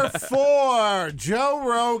 number 4, Joe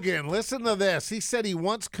Rogan. Listen to this. He said he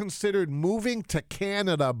once considered moving to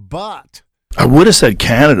Canada, but... I would have said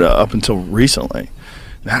Canada up until recently.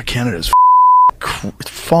 Now Canada's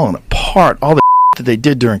falling apart. All the that they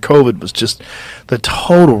did during COVID was just the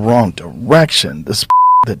total wrong direction.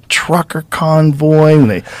 The trucker convoy, when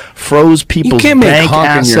they froze people's bank assets. You can't make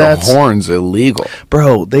honking your horns illegal.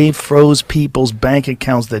 Bro, they froze people's bank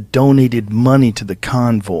accounts that donated money to the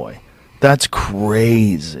convoy. That's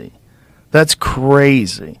crazy. That's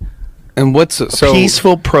crazy. And what's so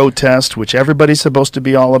peaceful protest, which everybody's supposed to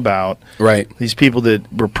be all about. Right. These people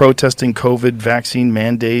that were protesting COVID vaccine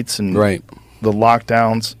mandates and the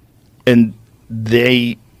lockdowns, and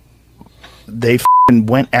they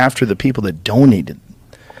went after the people that donated,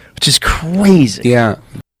 which is crazy. Yeah.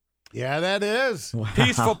 Yeah, that is. Wow.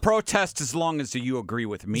 Peaceful protest as long as you agree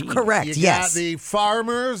with me. Correct, You got the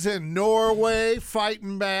farmers in Norway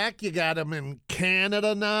fighting back. You got them in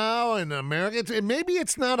Canada now and America. Maybe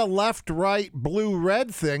it's not a left-right,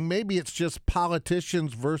 blue-red thing. Maybe it's just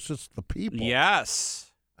politicians versus the people.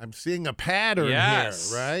 Yes. I'm seeing a pattern here,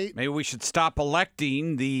 right? Maybe we should stop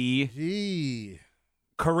electing the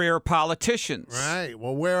career politicians. Right.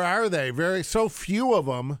 Well, where are they? So few of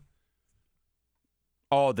them.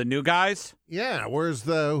 Oh, the new guys? Yeah,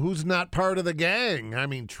 who's not part of the gang? I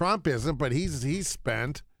mean, Trump isn't, but he's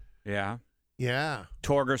spent. Yeah. Yeah.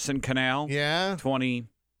 Torgerson Canal. Yeah.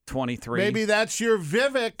 2023. Maybe that's your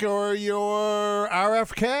Vivek or your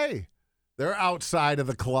RFK. They're outside of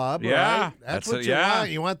the club, yeah, right? That's what you want.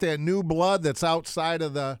 You want that new blood that's outside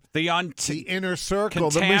of the inner circle,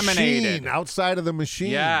 the machine, outside of the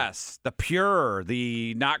machine. Yes, the pure,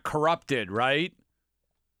 the not corrupted, right?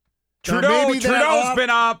 Trudeau's been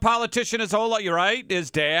a politician his whole life, you're right? His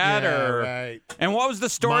dad, right. And what was the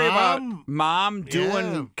story about Mom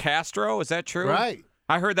doing Castro? Is that true? Right.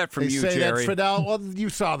 I heard that from they you, say Jerry. That Fidel. Well, you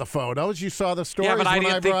saw the photos. You saw the stories. Yeah, but I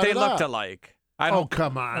didn't think they looked up. alike. Oh,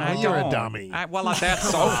 come on. You're a dummy. That's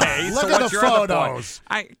okay. Look so at the photos.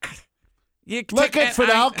 Look at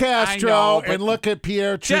Fidel Castro and look at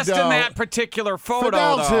Pierre Trudeau. Just in that particular photo,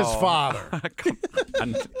 Fidel's his father.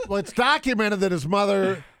 Well, it's documented that his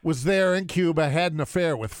mother was there in Cuba, had an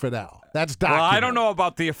affair with Fidel. That's documented. Well, I don't know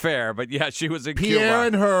about the affair, but yeah, she was in Cuba. Pierre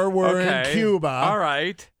and her were in Cuba. All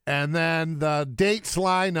right. And then the dates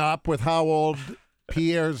line up with how old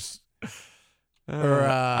Pierre's...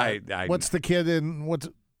 what's the kid in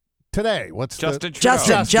today? What's Justin?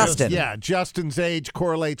 Justin. Yeah, Justin's age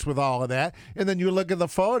correlates with all of that. And then you look at the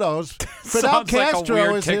photos. Fidel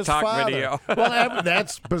Castro is his father. Video. Well,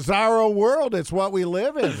 that's bizarro world. It's what we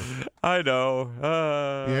live in. I know.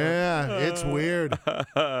 Yeah, it's weird.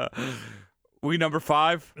 We number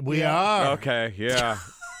 5? We are. Okay. Yeah.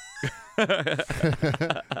 Hey,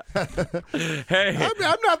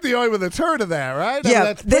 I'm not the only one that's heard of that, right?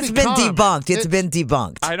 Yeah, that's been common. debunked. It's been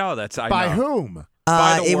debunked. I know that's. By whom?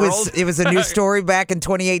 By the world? It was a news story back in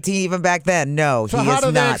 2018. Even back then, no, so he how is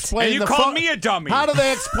do they not. explain and you called me a dummy. How do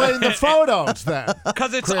they explain the photos then?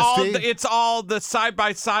 Because it's all the side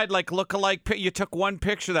by side like look-alike. You took one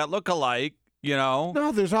picture that look alike. You know.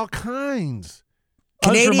 No, there's all kinds.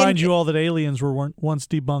 I'll just remind you all that aliens were once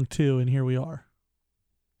debunked too, and here we are.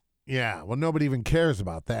 Yeah, well, nobody even cares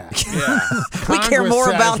about that. Yeah, we care more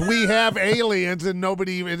about. We have aliens, and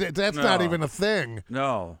nobody even. That's not even a thing.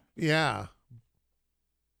 No. Yeah.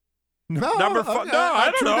 No, number 5. No,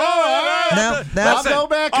 I don't know. I'll go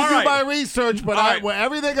back and do my research, but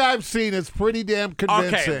everything I've seen is pretty damn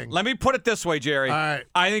convincing. Okay, let me put it this way, Jerry. All right.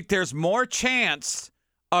 I think there's more chance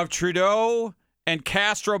of Trudeau and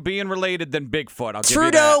Castro being related than Bigfoot.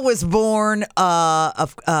 Trudeau was born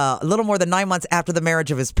a little more than 9 months after the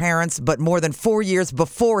marriage of his parents, but more than 4 years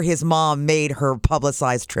before his mom made her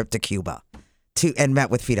publicized trip to Cuba and met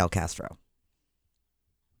with Fidel Castro.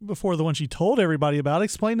 Before the one she told everybody about,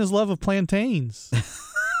 explain his love of plantains.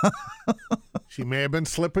 She may have been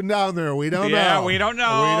slipping down there. We don't know. Yeah, we don't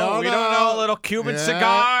know. We don't know. A little Cuban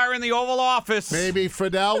cigar in the Oval Office. Maybe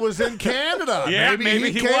Fidel was in Canada. Yeah,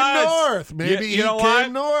 maybe he came was. north. Maybe you know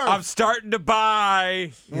came north. I'm starting to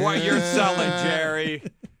buy what you're selling, Jerry.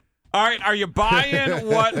 All right, are you buying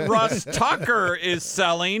what Russ Tucker is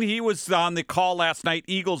selling? He was on the call last night,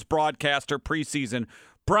 Eagles broadcaster preseason,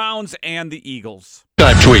 Browns and the Eagles.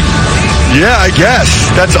 Tweet. Yeah, I guess.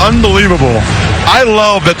 That's unbelievable. I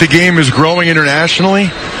love that the game is growing internationally.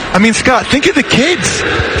 I mean, Scott, think of the kids.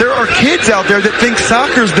 There are kids out there that think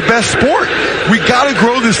soccer is the best sport. We got to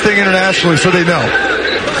grow this thing internationally so they know.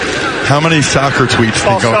 How many soccer tweets do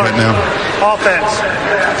you go right now? Offense.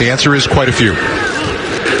 The answer is quite a few.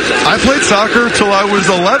 I played soccer till I was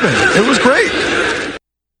 11. It was great.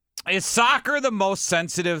 Is soccer the most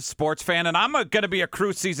sensitive sports fan? And I'm going to be a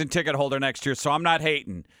Crew season ticket holder next year, so I'm not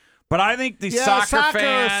hating. But I think the soccer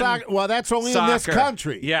fan... well, that's only in this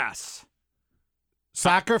country. Yes.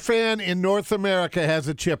 Soccer fan in North America has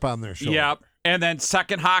a chip on their shoulder. Yep. And then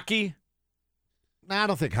second hockey? No, I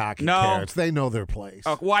don't think hockey cares. They know their place.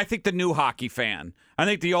 Oh, well, I think the new hockey fan. I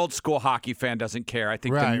think the old school hockey fan doesn't care. I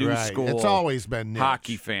think the new school it's always been niche.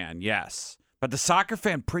 Hockey fan, yes. But the soccer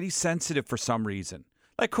fan, pretty sensitive for some reason.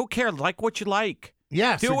 Like, who cares? Like what you like.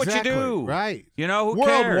 Yes, do exactly. what you do. Right. You know, who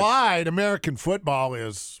cares? Worldwide, American football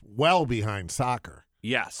is well behind soccer.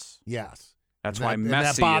 Yes. Yes. That's why Messi and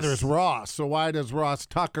that bothers Ross. So why does Ross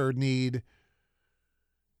Tucker need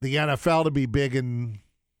the NFL to be big in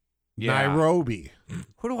Nairobi?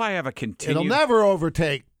 Who do I have a continued? It'll never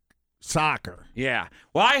overtake soccer. Yeah.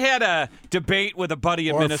 Well, I had a debate with a buddy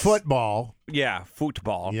in Minnesota. Football. Yeah,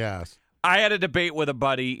 football. Yes. I had a debate with a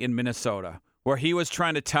buddy in Minnesota where he was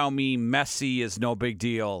trying to tell me Messi is no big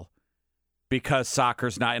deal because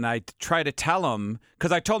soccer's not. And I try to tell him,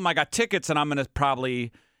 because I told him I got tickets and I'm going to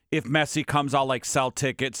probably, if Messi comes, I'll like sell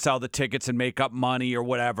the tickets and make up money or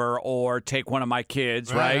whatever, or take one of my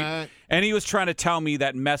kids, right? And he was trying to tell me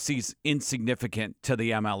that Messi's insignificant to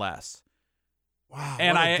the MLS. Wow,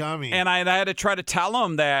 and what a dummy. And I had to try to tell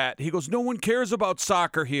him that. He goes, no one cares about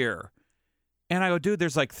soccer here. And I go, dude,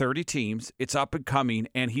 there's like 30 teams. It's up and coming.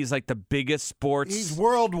 And he's like the biggest sports. He's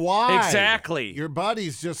worldwide. Exactly. Your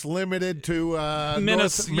buddy's just limited to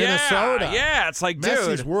Minnesota. Yeah, it's like,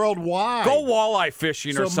 Messi's dude. worldwide. Go walleye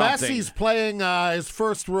fishing or something. So Messi's playing his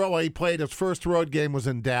first road. He played his first road game was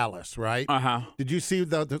in Dallas, right? Uh-huh. Did you see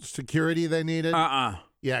the security they needed? Uh-uh.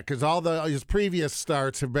 Yeah, because his previous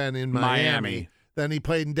starts have been in Miami. Then he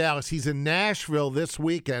played in Dallas. He's in Nashville this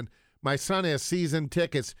weekend. My son has season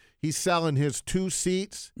tickets. He's selling his 2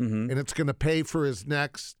 seats, and it's going to pay for his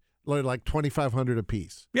next like $2,500 a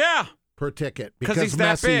piece. Yeah, per ticket because he's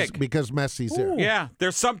that big. Because Messi's there. Yeah,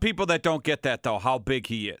 there's some people that don't get that though. How big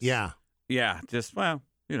he is. Yeah, Just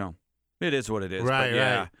it is what it is. Right, but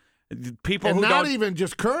yeah. right. People and who not don't even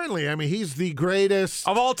just currently. I mean, he's the greatest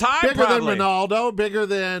of all time. Bigger probably. than Ronaldo, bigger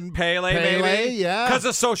than Pele, maybe. Yeah, because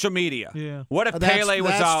of social media. Yeah. What if Pele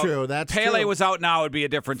was that's out? True. That's Pele true. was out now. It'd be a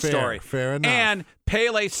different story. Fair enough. And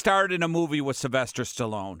Pele starred in a movie with Sylvester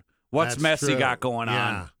Stallone. What's That's Messi true. got going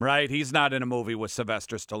Yeah. on? Right? He's not in a movie with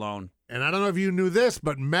Sylvester Stallone. And I don't know if you knew this,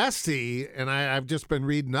 but Messi, and I've just been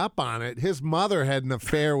reading up on it, his mother had an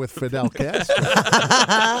affair with Fidel Castro.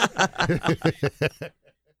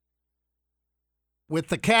 With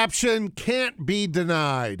the caption, "Can't be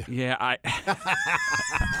denied." Yeah,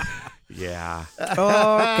 Yeah.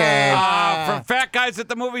 Okay. From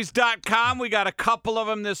fatguysatthemovies.com, we got a couple of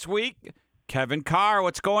them this week. Kevin Carr,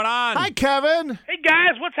 what's going on? Hi, Kevin. Hey,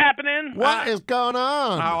 guys, what's happening? What is going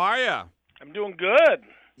on? How are you? I'm doing good.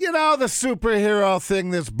 You know the superhero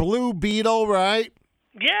thing, this Blue Beetle, right?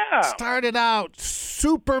 Yeah. Started out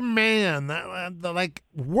Superman, like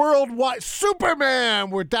worldwide Superman.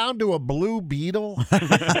 We're down to a Blue Beetle.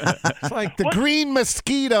 It's like the Green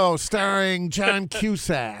Mosquito starring John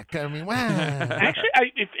Cusack. I mean, wow. Actually,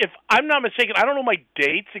 if I'm not mistaken, I don't know my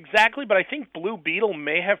dates exactly, but I think Blue Beetle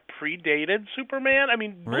may have predated Superman. I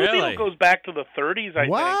mean, Blue Really? Beetle goes back to the 30s, I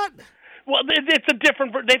think. What? Well, it's a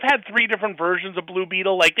different. They've had 3 different versions of Blue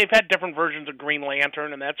Beetle. Like they've had different versions of Green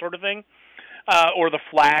Lantern and that sort of thing. Or the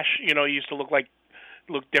Flash, used to look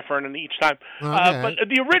different in each time. Okay. But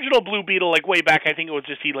the original Blue Beetle, like way back, I think it was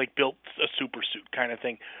just he like built a super suit kind of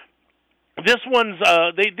thing. This one's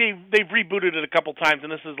they've rebooted it a couple times,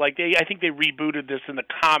 and this is like I think they rebooted this in the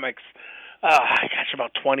comics.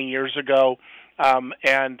 About 20 years ago,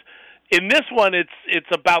 and in this one, it's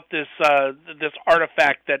about this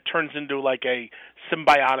artifact that turns into like a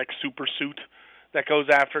symbiotic super suit that goes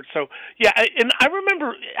after it. So, yeah, and I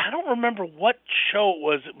don't remember what show it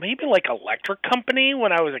was, maybe like Electric Company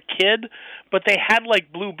when I was a kid, but they had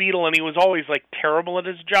like Blue Beetle and he was always like terrible at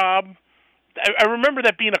his job. I remember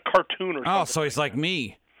that being a cartoon or something. Oh, so he's like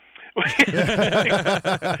me. We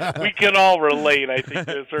can all relate, I think,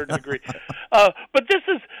 to a certain degree. But this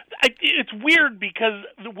is, it's weird because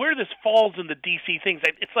where this falls in the DC things,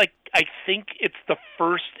 it's like, I think it's the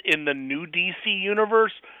first in the new DC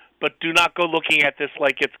universe, but do not go looking at this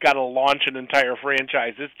like it's got to launch an entire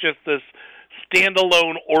franchise. It's just this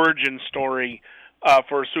standalone origin story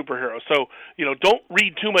for a superhero. So, don't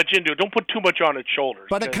read too much into it. Don't put too much on its shoulders.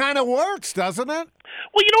 But it kind of works, doesn't it?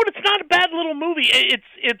 Well, you know what? It's not a bad little movie.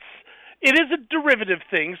 it is a derivative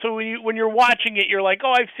thing. So when you're watching it, you're like,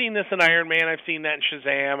 oh, I've seen this in Iron Man, I've seen that in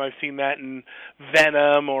Shazam, I've seen that in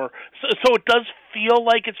Venom, or so it does feel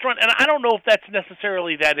like it's run. And I don't know if that's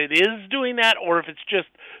necessarily that it is doing that, or if it's just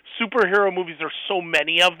superhero movies. There's so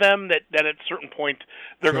many of them that at a certain point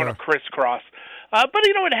they're going to crisscross. But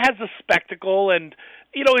it has a spectacle, and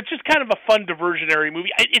it's just kind of a fun diversionary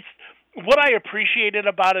movie. It's what I appreciated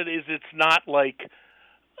about it is it's not like,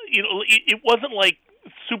 it wasn't like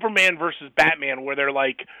Superman versus Batman where they're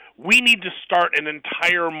like, we need to start an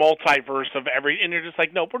entire multiverse of and you're just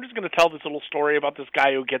like, nope, we're just going to tell this little story about this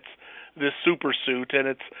guy who gets this super suit, and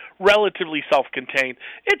it's relatively self-contained.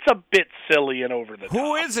 It's a bit silly and over the top.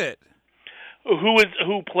 Who is it?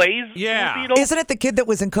 Who plays Yeah. Blue Beetle? Isn't it the kid that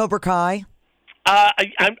was in Cobra Kai?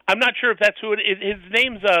 I'm not sure if that's who it is. His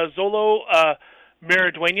name's Zolo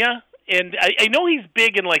Maridueña, and I know he's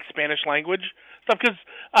big in like Spanish language stuff because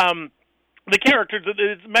the character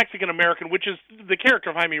is Mexican-American, which is the character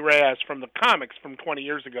of Jaime Reyes from the comics from 20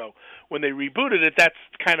 years ago. When they rebooted it, that's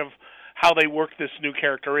kind of how they worked this new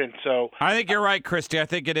character in. So I think you're right, Christy. I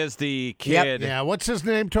think it is the kid. Yep. Yeah, what's his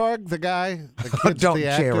name, Torg? The guy? The kid's Don't, the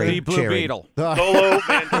actor? Jerry. The Blue Beetle. Zolo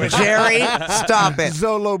Maridueña. Jerry, stop it.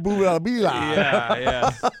 Zolo Bula.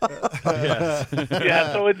 Yeah.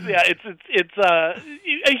 Yeah, so he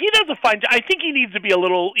does a fine job. I think he needs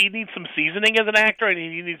some seasoning as an actor, and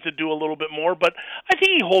he needs to do a little bit more, but I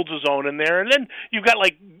think he holds his own in there. And then you've got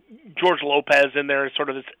like George Lopez in there, sort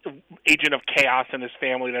of this agent of chaos in his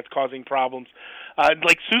family that's causing problems.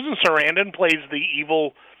 Like Susan Sarandon plays the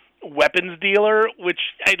evil weapons dealer, which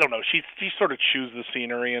I don't know. She sort of chews the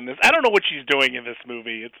scenery in this. I don't know what she's doing in this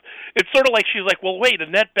movie. It's sort of like she's like, well, wait,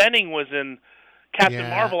 Annette Bening was in Captain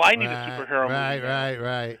Marvel. I need a superhero movie.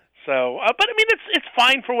 Right. So, but I mean, it's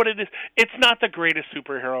fine for what it is. It's not the greatest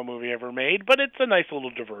superhero movie ever made, but it's a nice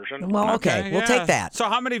little diversion. Well, okay, we'll take that. So,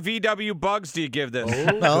 how many VW bugs do you give this?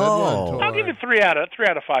 I'll give it 3 out of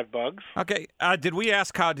 5 bugs. Okay. Did we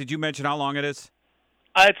ask did you mention how long it is?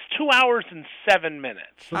 It's 2 hours and 7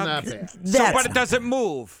 minutes. Not bad. But it doesn't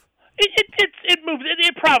move. It moves.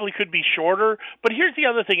 It probably could be shorter, but here's the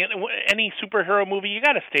other thing: any superhero movie, you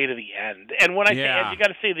got to stay to the end. And when I say end, you got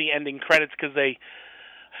to say the ending credits because I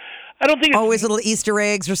don't think always little Easter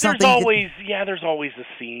eggs or something. There's always a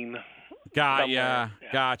scene. Gotcha.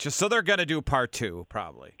 So they're gonna do part 2,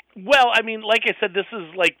 probably. Well, I mean, like I said, this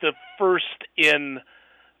is like the first in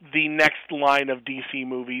the next line of DC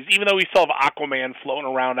movies. Even though we still have Aquaman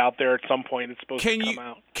floating around out there at some point, it's supposed to come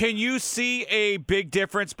out. Can you see a big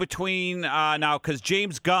difference between now? Because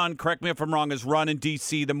James Gunn, correct me if I'm wrong, is running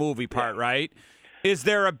DC the movie part, right? Is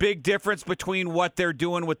there a big difference between what they're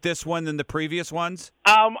doing with this one than the previous ones?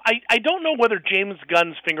 I don't know whether James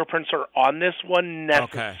Gunn's fingerprints are on this one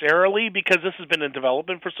necessarily because this has been in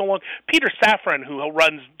development for so long. Peter Safran, who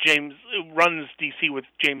runs DC with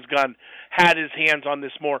James Gunn, had his hands on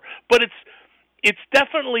this more. But it's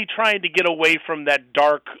definitely trying to get away from that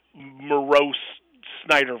dark, morose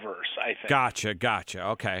Snyderverse, I think. Gotcha.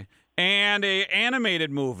 Okay. And a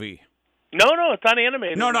animated movie. No, it's not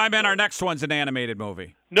animated. No, I meant our next one's an animated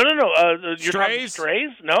movie. No. You're talking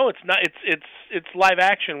Strays? No, it's not. It's live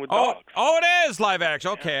action with dogs. Oh, it is live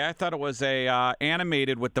action. Okay, I thought it was a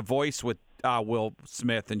animated with the voice with Will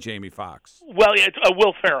Smith and Jamie Foxx. Well, yeah, it's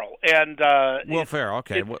Will Ferrell and Will Ferrell.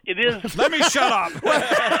 Okay, it is. Let me shut up.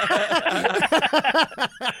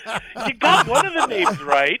 You got one of the names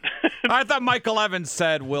right. I thought Michael Evans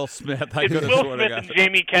said Will Smith. It's Will Smith and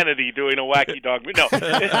Jamie Kennedy doing a wacky dog. No,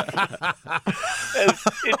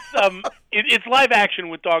 it's live action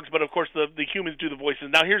with dogs, but of course the humans do the voices.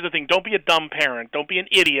 Now here's the thing: don't be a dumb parent, don't be an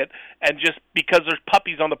idiot, and just because there's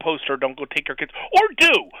puppies on the poster, don't go take your kids. Or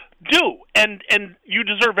do, and you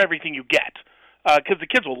deserve everything you get. Because the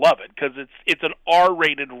kids will love it, because it's an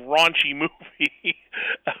R-rated, raunchy movie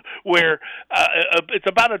where it's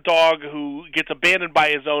about a dog who gets abandoned by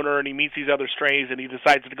his owner, and he meets these other strays, and he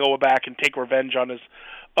decides to go back and take revenge on his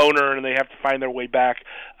owner, and they have to find their way back.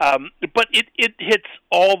 But it hits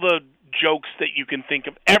all the jokes that you can think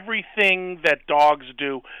of, everything that dogs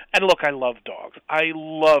do. And look, I love dogs,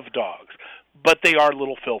 but they are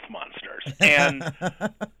little filth monsters, and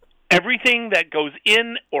everything that goes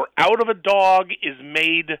in or out of a dog is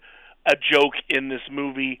made a joke in this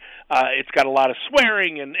movie. It's got a lot of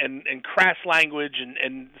swearing and crass language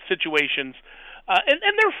and situations, and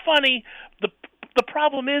they're funny. The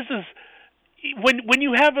problem is when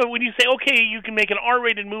you say, okay, you can make an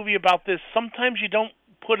R-rated movie about this, sometimes you don't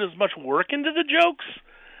put as much work into the jokes,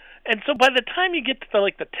 and so by the time you get to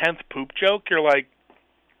the 10th poop joke, you're like,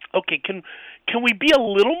 okay, can we be a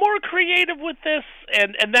little more creative with this?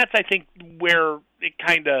 And that's, I think, where it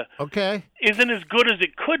kind of isn't as good as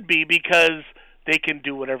it could be because they can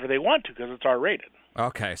do whatever they want to because it's R-rated.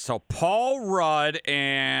 Okay, so Paul Rudd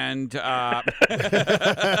and so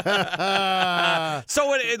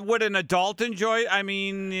would an adult enjoy? I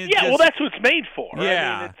mean, well, that's what it's made for.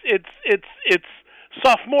 Yeah, I mean, it's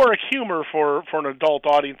sophomoric humor for an adult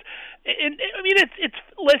audience. And I mean, it's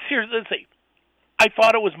let's see. I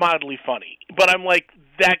thought it was mildly funny, but I'm like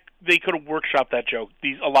that they could have workshopped that joke.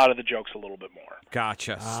 A lot of the jokes a little bit more.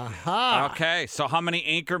 Gotcha. Okay, so how many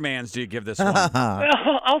Anchormans do you give this one?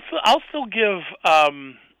 I'll still give. I'll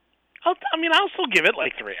still give it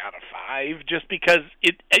like 3 out of 5, just because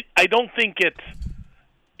I don't think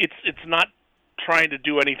it's not trying to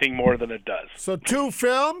do anything more than it does. So 2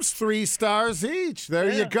 films, 3 stars each.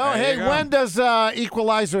 There you go. There you go. When does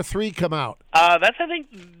Equalizer 3 come out? That's, I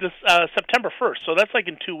think, this September 1st, so that's like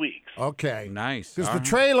in 2 weeks. Okay. Nice. Because the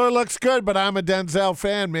trailer looks good, but I'm a Denzel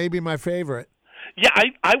fan. Maybe my favorite. Yeah,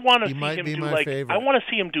 I want to see might him be do my favorite. I want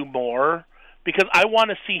to see him do more, because I want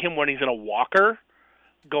to see him when he's in a walker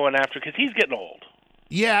going after, because he's getting old.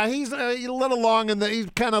 Yeah, he's a little long, and he's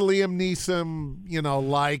kind of Liam Neeson,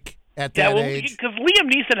 like at that age. Because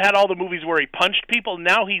Liam Neeson had all the movies where he punched people.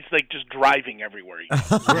 Now he's like just driving everywhere.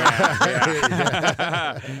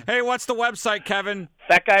 Hey, what's the website, Kevin?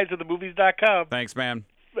 FatGuysAtTheMovies.com. Thanks, man.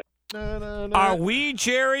 Are we,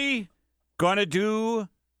 Jerry, going to do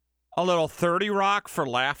a little 30 Rock for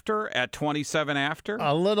laughter at 27 after?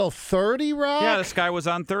 A little 30 Rock? Yeah, this guy was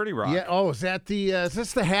on 30 Rock. Yeah. Oh, is that is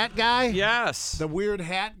this the hat guy? Yes. The weird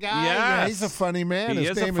hat guy? Yes. Yeah, he's a funny man. He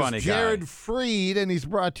His is a name funny is Jared guy. Freed, and he's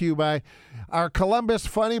brought to you by our Columbus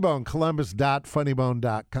Funny Bone,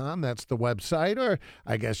 columbus.funnybone.com. That's the website, or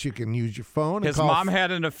I guess you can use your phone. And His call mom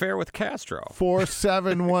had an affair with Castro.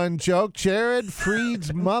 471-JOKE. Jared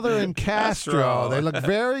Freed's mother and Castro. They look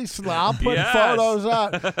very I'll put Yes. photos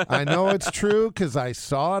up. I know it's true because I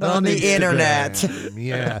saw it on the Instagram. internet.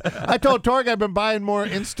 Yeah. I told Torg I've been buying more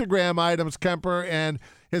Instagram items, Kemper, and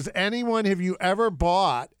have you ever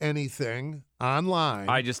bought anything online?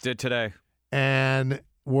 I just did today. And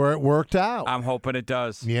where it worked out. I'm hoping it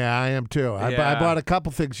does. Yeah, I am too. I bought a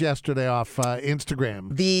couple things yesterday off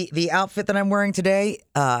Instagram. The outfit that I'm wearing today,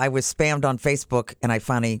 I was spammed on Facebook, and I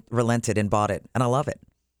finally relented and bought it, and I love it.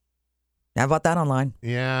 I bought that online.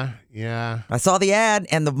 Yeah. I saw the ad,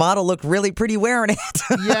 and the model looked really pretty wearing it.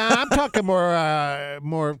 Yeah, I'm talking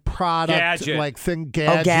more product, Gadget. like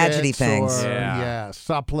gadgets. Gadgety things. Or, Yeah.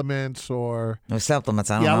 supplements or... No supplements.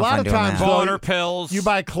 I don't Yeah, know a if lot I'm of doing times, that. Boner pills. You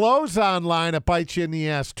buy clothes online, it bites you in the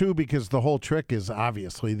ass, too, because the whole trick is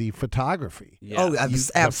obviously the photography. Yeah. Oh,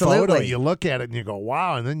 The absolutely. photo, you look at it and you go,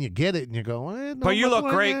 wow, and then you get it and you go, But you look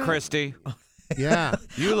like great, that. Christy. Yeah.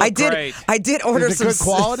 You look great. I did order Is it some good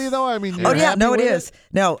quality, though? I mean, Oh, you're yeah. happy No, it with is.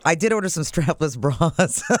 No, I did order some strapless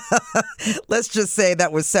bras. Let's just say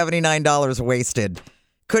that was $79 wasted.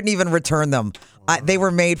 Couldn't even return them. They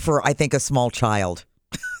were made for, I think, a small child.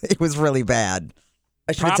 It was really bad.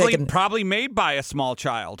 I should have taken... Probably made by a small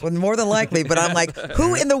child. Well, more than likely, but I'm like,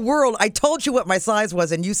 who in the world? I told you what my size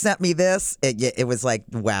was, and you sent me this. It was like,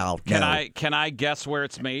 wow. Can no. I guess where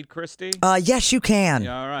it's made, Christy? Yes, you can.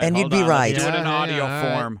 Yeah, all right. And Hold you'd be on. right. Let's do it in audio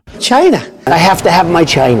form. China. I have to have my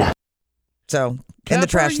China. So in the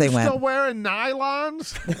trash they went. Still wearing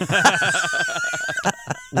nylons?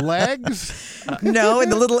 Legs? No,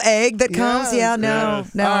 and the little egg that comes. Yeah, no.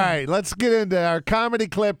 All right, let's get into our comedy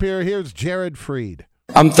clip here. Here's Jared Freed.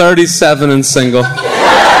 I'm 37 and single.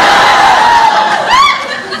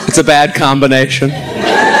 It's a bad combination.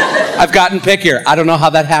 I've gotten pickier. I don't know how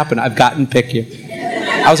that happened. I've gotten pickier.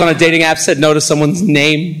 I was on a dating app, said no to someone's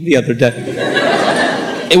name the other day.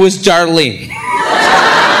 It was Darlene.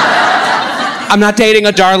 I'm not dating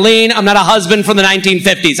a Darlene. I'm not a husband from the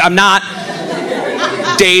 1950s. I'm not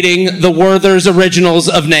dating the Werther's originals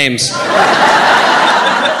of names.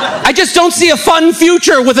 I just don't see a fun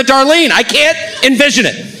future with a Darlene. I can't envision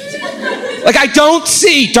it. Like, I don't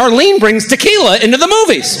see Darlene brings tequila into the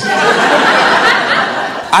movies.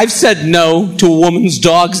 I've said no to a woman's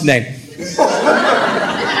dog's name.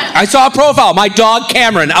 I saw a profile, my dog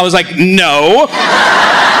Cameron. I was like, no.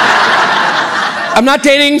 I'm not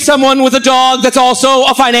dating someone with a dog that's also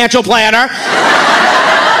a financial planner.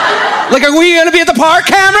 Like, are we gonna be at the park,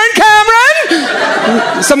 Cameron?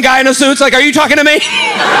 Some guy in a suit's like, are you talking to me?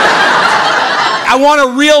 I want a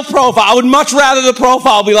real profile. I would much rather the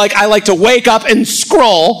profile be like, I like to wake up and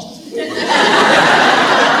scroll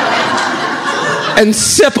and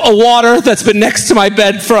sip a water that's been next to my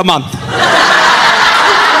bed for a month.